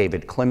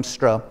 David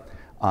Klimstra,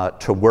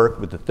 to work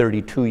with the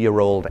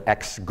 32-year-old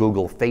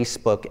ex-Google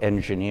Facebook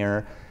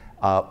engineer,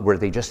 where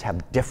they just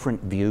have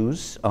different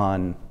views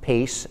on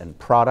pace and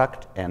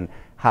product and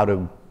how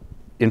to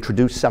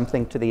introduce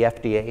something to the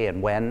FDA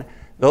and when.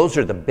 Those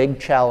are the big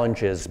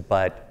challenges,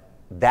 but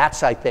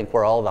that's, I think,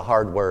 where all the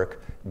hard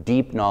work,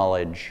 deep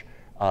knowledge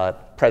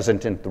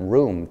present in the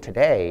room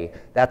today,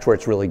 that's where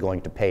it's really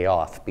going to pay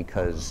off,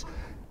 because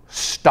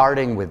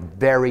starting with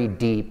very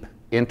deep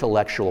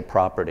intellectual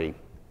property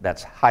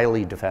that's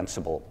highly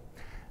defensible,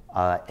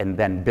 and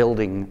then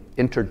building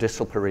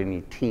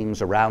interdisciplinary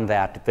teams around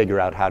that to figure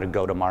out how to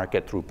go to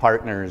market through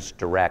partners,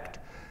 direct,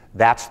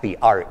 that's the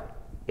art,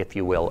 if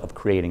you will, of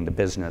creating the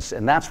business.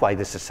 And that's why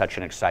this is such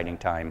an exciting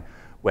time,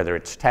 whether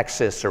it's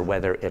Texas or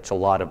whether it's a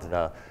lot of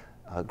the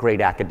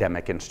great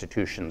academic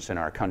institutions in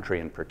our country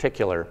in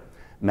particular,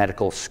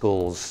 medical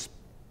schools,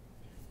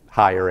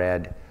 higher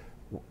ed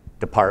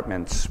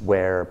departments,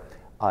 where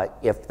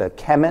if the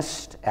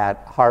chemist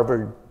at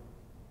Harvard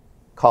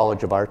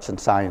College of Arts and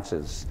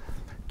Sciences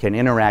can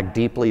interact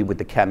deeply with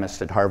the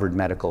chemist at Harvard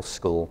Medical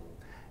School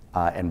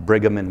and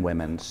Brigham and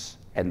Women's,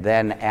 and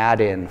then add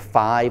in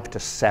 5 to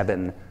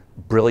 7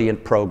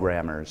 brilliant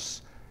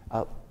programmers,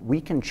 we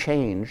can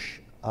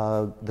change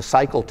the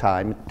cycle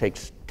time. It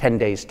takes 10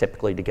 days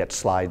typically to get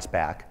slides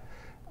back,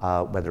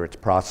 whether it's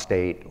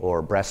prostate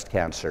or breast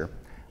cancer.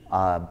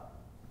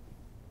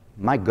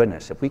 My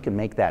goodness, if we can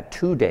make that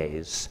 2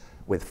 days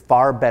with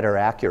far better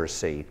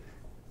accuracy,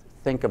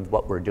 think of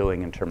what we're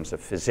doing in terms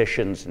of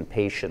physicians and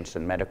patients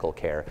and medical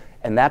care.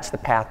 And that's the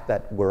path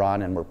that we're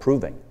on and we're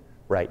proving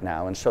right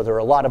now. And so there are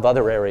a lot of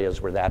other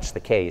areas where that's the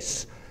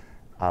case.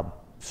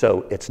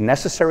 So it's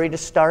necessary to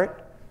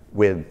start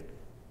with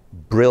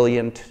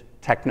brilliant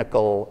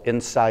technical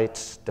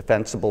insights,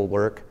 defensible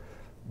work,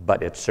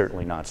 but it's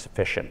certainly not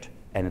sufficient.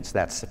 And it's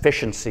that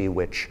sufficiency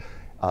which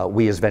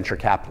we as venture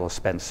capitalists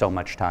spend so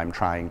much time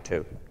trying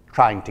to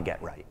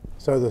get right.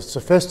 So the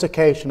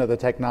sophistication of the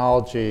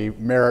technology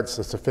merits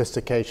the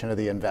sophistication of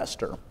the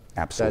investor.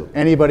 Absolutely. That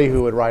anybody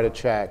who would write a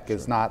check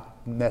is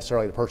not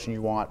necessarily the person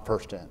you want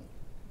first in.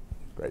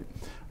 Great.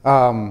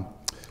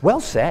 Well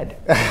said.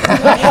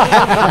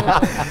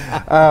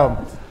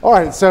 All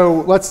right,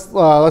 so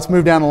let's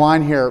move down the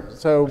line here.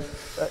 So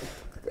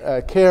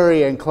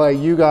Kerry and Clay,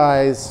 you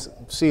guys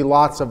see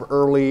lots of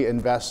early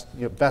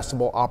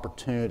investable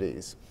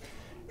opportunities,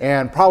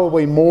 and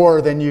probably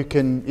more than you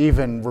can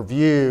even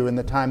review in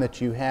the time that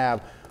you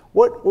have.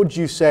 What would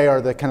you say are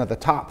the kind of the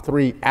top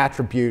 3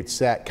 attributes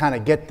that kind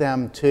of get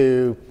them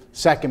to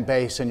second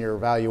base in your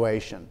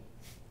evaluation?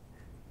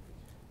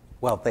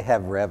 Well, if they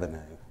have revenue.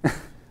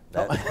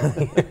 So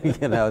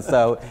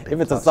if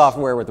it's a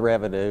software with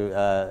revenue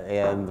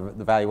and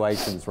the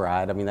valuation's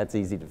right, I mean, that's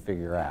easy to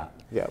figure out.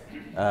 Yep.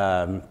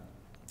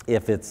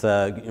 If it's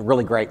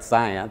really great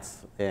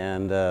science,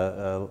 and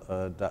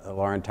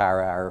Lauren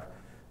Tyra, our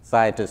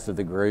scientist of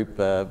the group,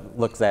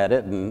 looks at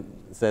it and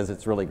says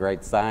it's really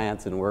great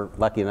science, and we're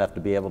lucky enough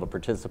to be able to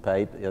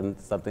participate in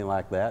something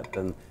like that,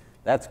 then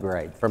that's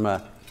great. From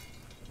a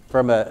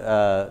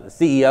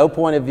CEO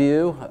point of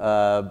view,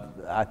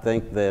 I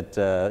think that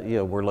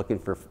we're looking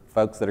for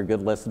folks that are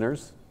good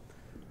listeners,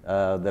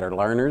 that are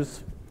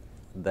learners,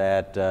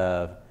 that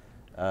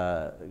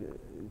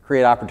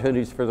create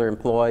opportunities for their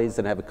employees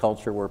and have a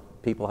culture where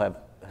people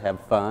have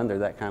fun. They're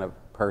that kind of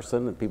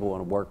person and people want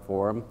to work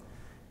for them,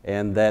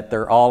 and that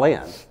they're all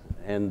in,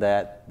 and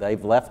that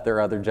they've left their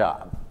other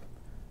job,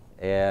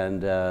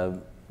 and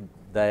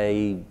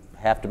they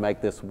have to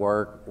make this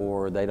work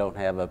or they don't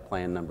have a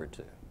plan number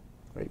 2.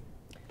 Great.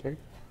 Kerry?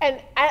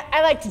 And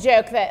I like to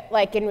joke that,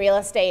 like in real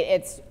estate,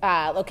 it's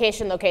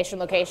location, location,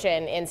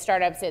 location. In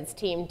startups, it's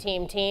team,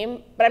 team,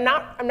 team. But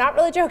I'm not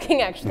really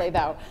joking, actually,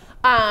 though.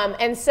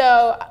 And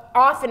so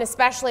often,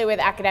 especially with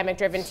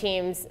academic-driven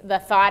teams, the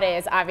thought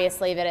is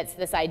obviously that it's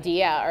this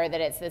idea or that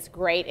it's this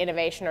great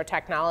innovation or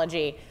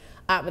technology.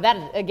 But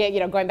that,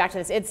 again, going back to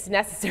this, it's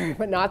necessary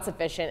but not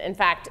sufficient. In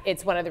fact,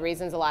 it's one of the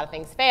reasons a lot of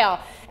things fail.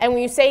 And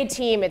when you say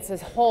team, it's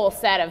this whole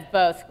set of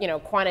both,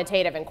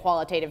 quantitative and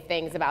qualitative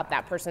things about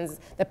that person's,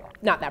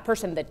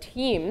 the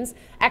team's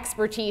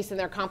expertise and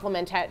their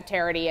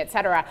complementarity, et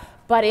cetera.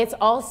 But it's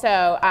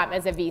also,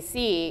 as a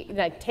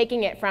VC,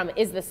 taking it from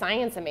is the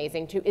science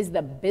amazing to is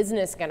the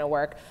business going to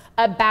work,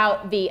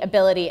 about the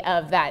ability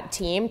of that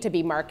team to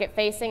be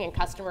market-facing and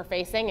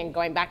customer-facing, and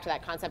going back to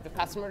that concept of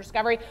customer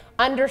discovery,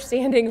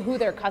 understanding who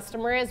their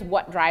customer is,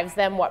 what drives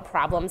them, what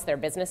problems their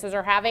businesses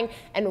are having,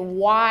 and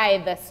why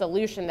the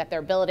solution that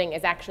they're building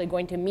is actually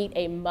going to meet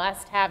a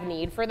must-have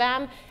need for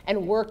them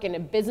and work in a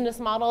business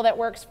model that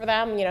works for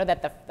them,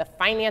 that the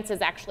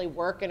finances actually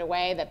work in a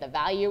way that the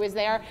value is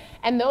there.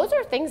 And those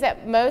are things that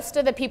most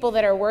of the people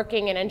that are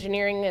working in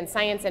engineering and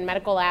science and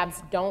medical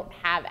labs don't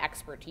have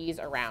expertise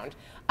around.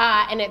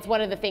 And it's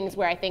one of the things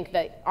where I think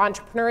the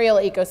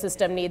entrepreneurial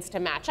ecosystem needs to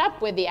match up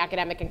with the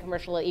academic and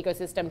commercial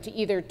ecosystem to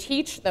either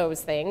teach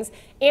those things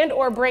and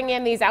or bring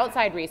in these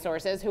outside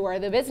resources who are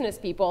the business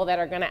people that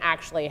are going to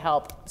actually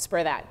help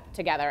spur that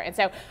together. And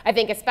so I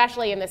think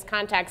especially in this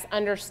context,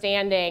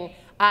 understanding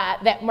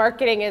that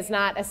marketing is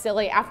not a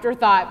silly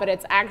afterthought, but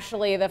it's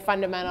actually the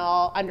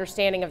fundamental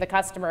understanding of the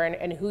customer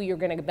and who you're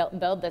going to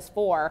build this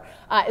for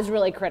is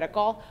really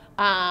critical.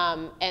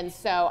 And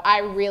so I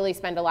really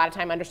spend a lot of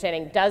time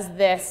understanding, does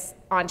this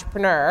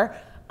entrepreneur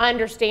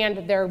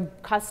understand their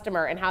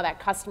customer and how that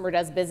customer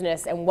does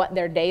business and what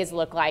their days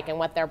look like and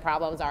what their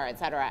problems are, et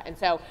cetera. And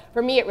so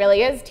for me, it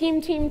really is team,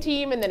 team,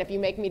 team. And then if you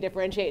make me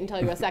differentiate and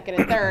tell you a second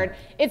and third,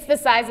 it's the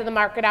size of the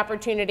market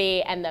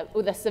opportunity and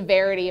the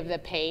severity of the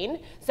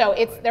pain. So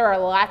there are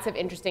lots of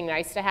interesting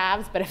nice to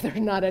haves, but if there's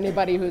not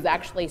anybody who's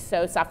actually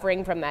so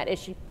suffering from that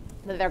issue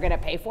that they're going to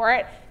pay for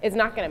it, is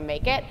not going to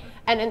make it.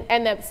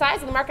 And the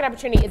size of the market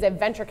opportunity is a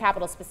venture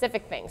capital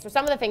specific thing. So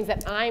some of the things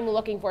that I'm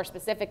looking for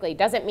specifically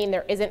doesn't mean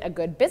there isn't a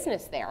good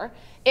business there.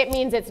 It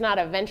means it's not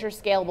a venture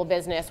scalable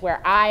business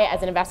where I,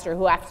 as an investor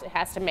who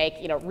has to make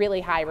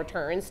really high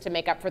returns to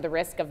make up for the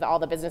risk of all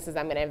the businesses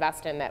I'm going to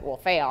invest in that will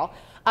fail,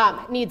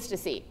 needs to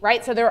see,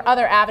 right? So there are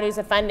other avenues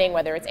of funding,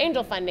 whether it's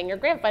angel funding or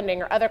grant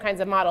funding or other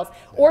kinds of models,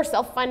 or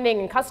self-funding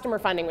and customer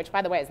funding, which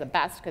by the way is the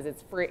best because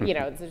it's free,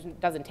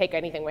 it doesn't take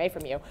anything away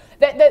from you.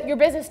 Your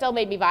business still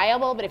may be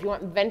viable, but if you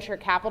want venture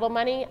capital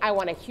money, I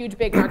want a huge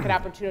big market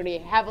opportunity,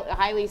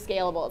 highly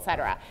scalable, et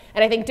cetera.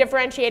 And I think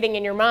differentiating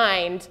in your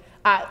mind,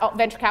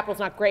 venture capital is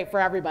not great for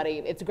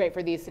everybody, it's great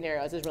for these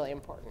scenarios is really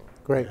important.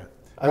 Great.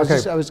 I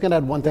was going to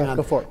add one thing on.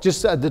 Go for it.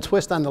 Just the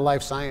twist on the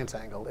life science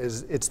angle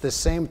is it's the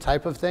same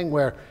type of thing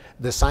where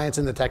the science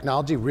and the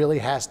technology really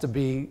has to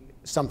be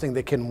something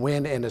that can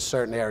win in a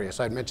certain area.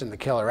 So I'd mentioned the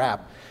killer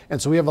app. And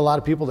so we have a lot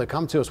of people that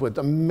come to us with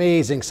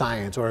amazing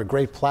science or a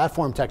great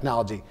platform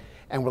technology.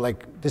 And we're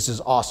like, this is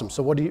awesome.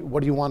 So what do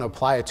you want to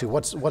apply it to?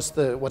 What's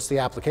the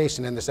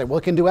application? And they say, well,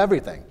 it can do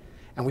everything.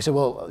 And we say,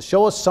 well,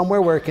 show us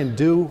somewhere where it can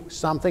do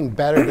something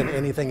better than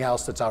anything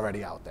else that's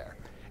already out there.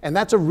 And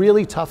that's a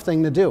really tough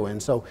thing to do.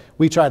 And so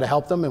we try to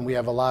help them, and we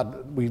had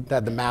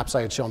the maps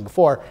I had shown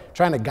before,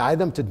 trying to guide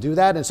them to do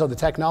that. And so the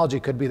technology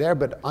could be there,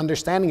 but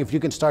understanding if you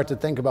can start to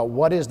think about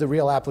what is the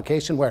real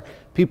application where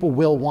people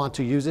will want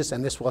to use this,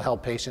 and this will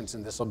help patients,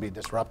 and this will be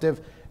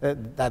disruptive,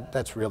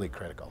 that's really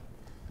critical.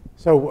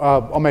 So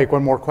I'll make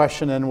one more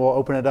question and we'll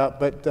open it up.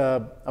 But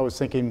I was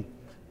thinking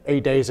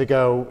 8 days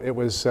ago, I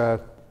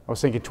was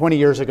thinking 20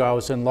 years ago, I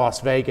was in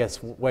Las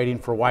Vegas waiting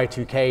for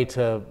Y2K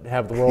to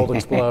have the world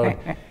explode.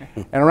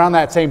 And around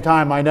that same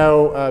time, I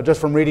know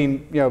just from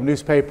reading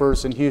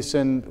newspapers in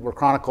Houston, or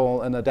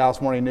Chronicle and the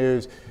Dallas Morning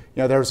News,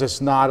 there was this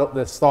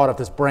thought of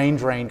this brain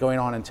drain going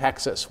on in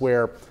Texas,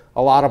 where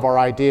a lot of our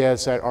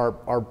ideas that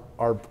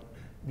are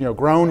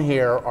grown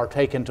here are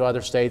taken to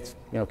other states,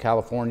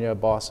 California,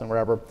 Boston,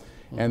 wherever,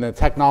 and the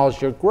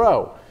technology will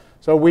grow.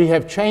 So we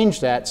have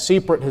changed that.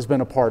 CPRIT has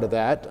been a part of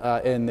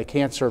that in the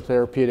cancer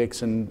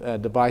therapeutics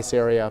and device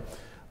area.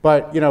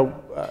 But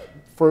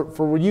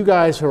for you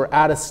guys who are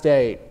out of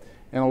state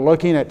and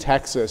looking at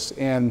Texas,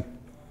 and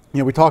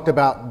we talked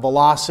about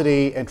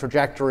velocity and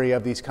trajectory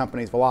of these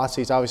companies.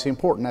 Velocity is obviously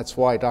important. That's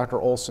why Dr.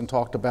 Olson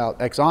talked about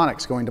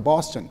Exonics going to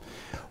Boston.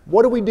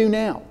 What do we do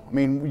now? I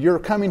mean, you're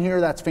coming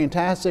here. That's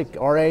fantastic.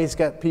 RA's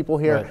got people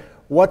here. Right.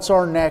 What's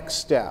our next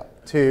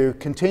step to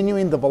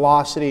continuing the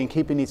velocity and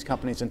keeping these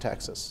companies in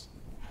Texas?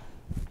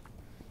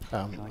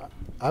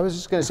 I was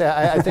just going to say,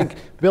 I think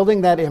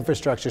building that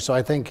infrastructure, so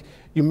I think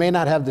you may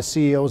not have the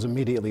CEOs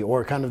immediately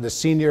or kind of the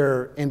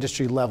senior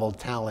industry level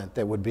talent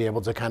that would be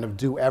able to kind of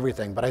do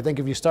everything. But I think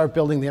if you start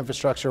building the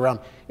infrastructure around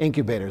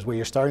incubators, where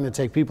you're starting to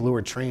take people who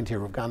are trained here,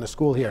 who've gone to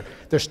school here,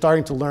 they're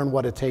starting to learn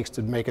what it takes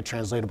to make a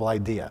translatable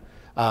idea.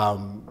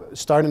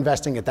 Start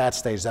investing at that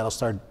stage, that'll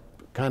start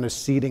kind of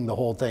seeding the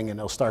whole thing, and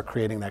it'll start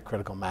creating that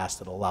critical mass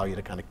that'll allow you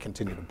to kind of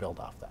continue to build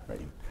off that. Right.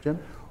 Jim?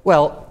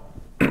 Well,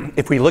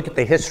 if we look at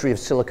the history of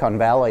Silicon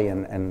Valley,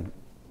 and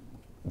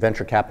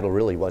venture capital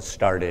really was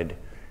started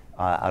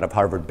out of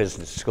Harvard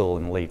Business School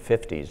in the late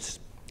 50s.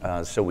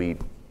 So we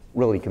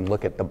really can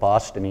look at the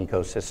Boston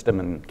ecosystem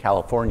in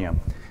California,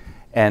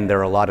 and there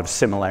are a lot of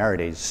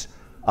similarities.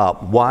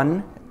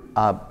 One,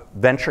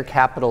 venture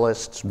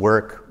capitalists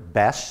work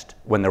best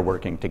when they're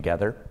working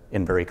together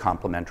in very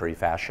complementary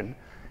fashion.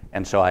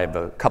 And so I have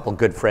a couple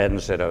good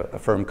friends at a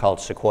firm called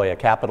Sequoia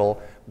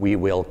Capital. We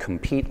will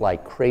compete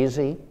like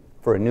crazy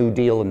for a new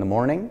deal in the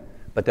morning,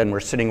 but then we're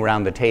sitting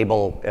around the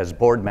table as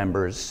board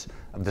members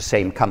of the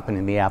same company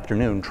in the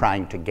afternoon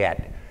trying to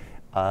get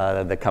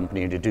the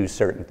company to do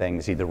certain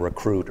things, either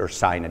recruit or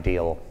sign a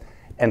deal.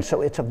 And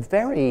so it's a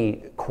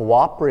very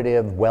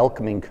cooperative,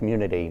 welcoming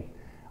community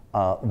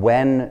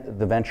when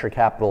the venture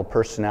capital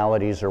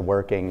personalities are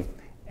working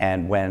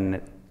and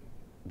when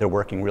they're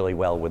working really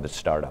well with the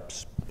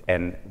startups.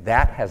 And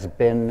that has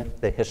been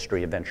the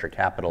history of venture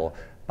capital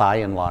by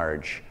and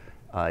large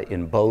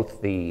in both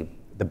the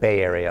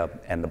Bay Area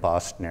and the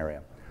Boston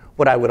area.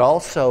 What I would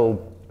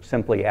also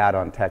simply add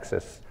on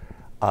Texas,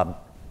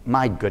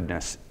 my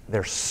goodness,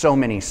 there's so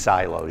many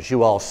silos.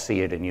 You all see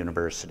it in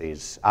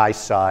universities. I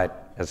saw it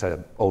as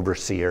an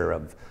overseer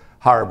of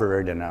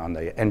Harvard and on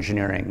the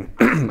engineering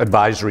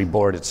advisory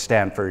board at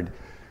Stanford.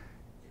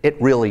 It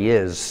really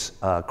is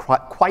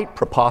quite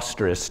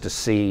preposterous to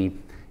see,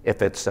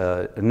 if it's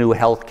a new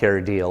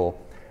healthcare deal,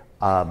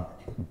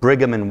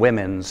 Brigham and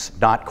Women's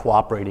not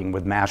cooperating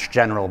with Mass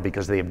General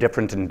because they have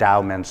different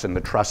endowments, and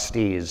the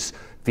trustees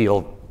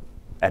feel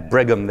at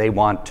Brigham they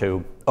want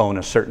to own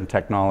a certain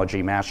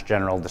technology, Mass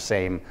General the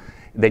same.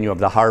 Then you have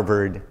the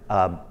Harvard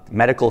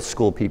medical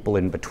school people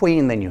in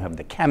between, then you have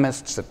the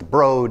chemists at the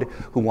Broad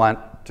who want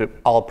to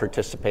all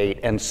participate.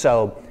 And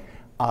so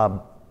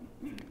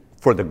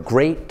for the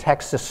great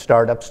Texas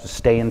startups to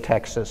stay in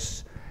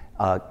Texas,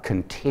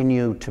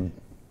 continue to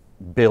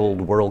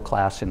build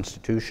world-class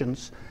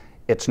institutions,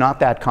 it's not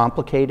that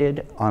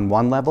complicated on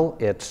one level.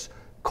 It's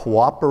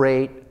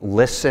cooperate,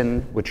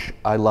 listen, which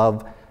I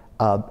love,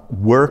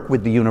 work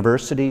with the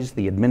universities,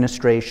 the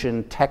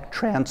administration, tech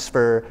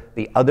transfer,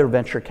 the other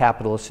venture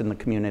capitalists in the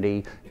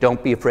community.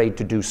 Don't be afraid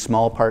to do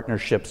small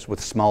partnerships with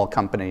small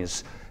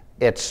companies.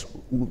 It's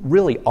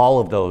really all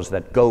of those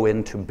that go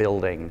into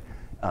building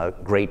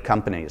great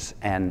companies.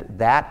 And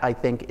that, I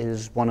think,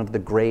 is one of the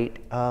great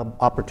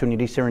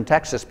opportunities here in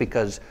Texas,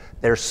 because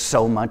there's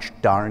so much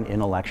darn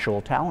intellectual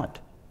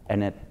talent.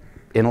 And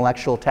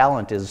intellectual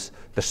talent is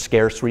the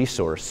scarce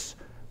resource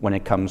when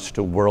it comes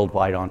to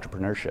worldwide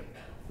entrepreneurship.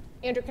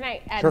 Andrew, can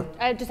I add? Sure.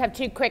 I just have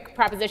two quick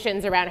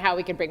propositions around how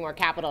we can bring more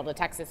capital to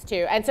Texas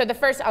too. And so the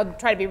first, I'll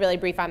try to be really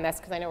brief on this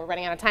because I know we're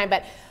running out of time,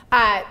 but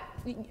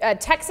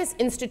Texas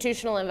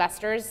institutional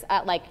investors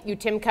like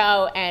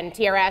UTIMCO and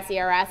TRS,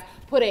 ERS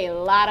put a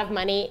lot of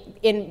money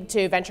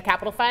into venture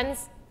capital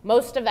funds,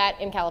 most of that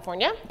in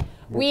California.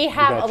 We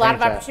have a lot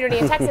of opportunity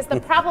in Texas.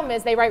 The problem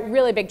is they write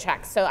really big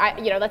checks. So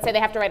let's say they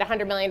have to write a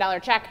 $100 million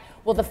check.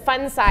 Well, the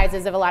fund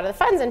sizes of a lot of the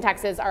funds in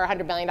Texas are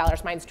 $100 million.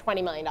 Mine's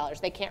 $20 million.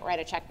 They can't write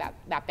a check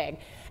that big.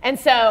 And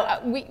so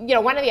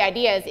one of the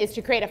ideas is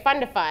to create a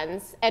fund of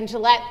funds and to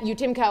let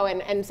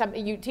UTIMCO and some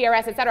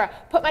TRS, et cetera,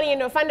 put money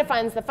into a fund of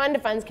funds. The fund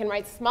of funds can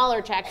write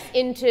smaller checks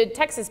into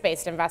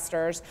Texas-based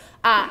investors.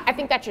 I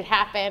think that should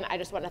happen. I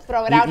just want to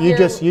throw it out here.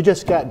 You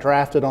just got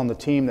drafted on the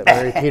team that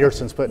Larry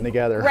Peterson's putting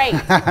together. Right,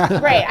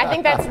 right. I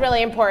think that's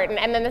really important.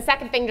 And then the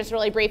second thing, just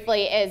really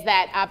briefly, is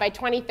that by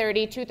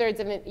 2030, 2/3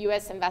 of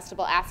U.S.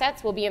 investable assets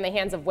will be in the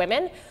hands of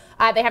women.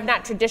 They have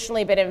not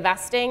traditionally been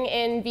investing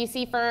in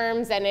VC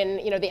firms and in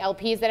the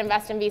LPs that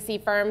invest in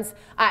VC firms,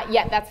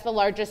 yet that's the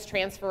largest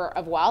transfer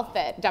of wealth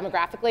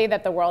demographically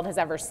that the world has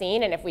ever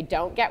seen. And if we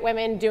don't get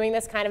women doing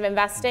this kind of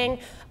investing,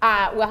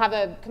 we'll have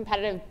a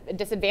competitive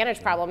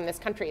disadvantage problem in this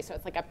country. So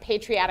it's like a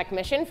patriotic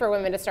mission for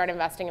women to start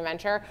investing in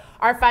venture.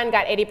 Our fund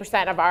got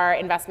 80% of our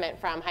investment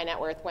from high net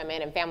worth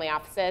women and family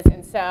offices.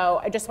 And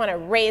so I just want to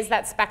raise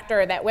that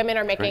specter that women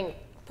are making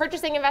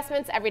purchasing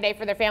investments every day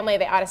for their family.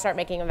 They ought to start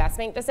making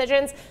investment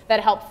decisions that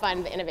help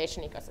fund the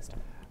innovation ecosystem.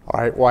 All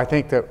right, well, I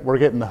think that we're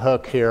getting the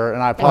hook here,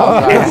 and I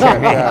apologize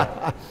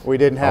that we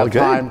didn't have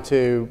time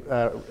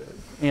to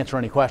answer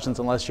any questions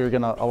unless you're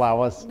going to allow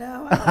us.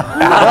 No,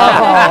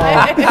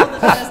 I'm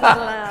not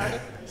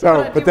allowed.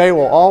 So, but they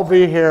will all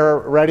be here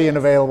ready and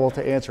available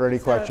to answer any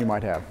questions you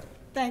might have.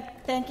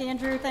 Thank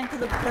Andrew. Thank you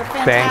the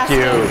fantastic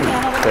panel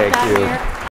that we've got here.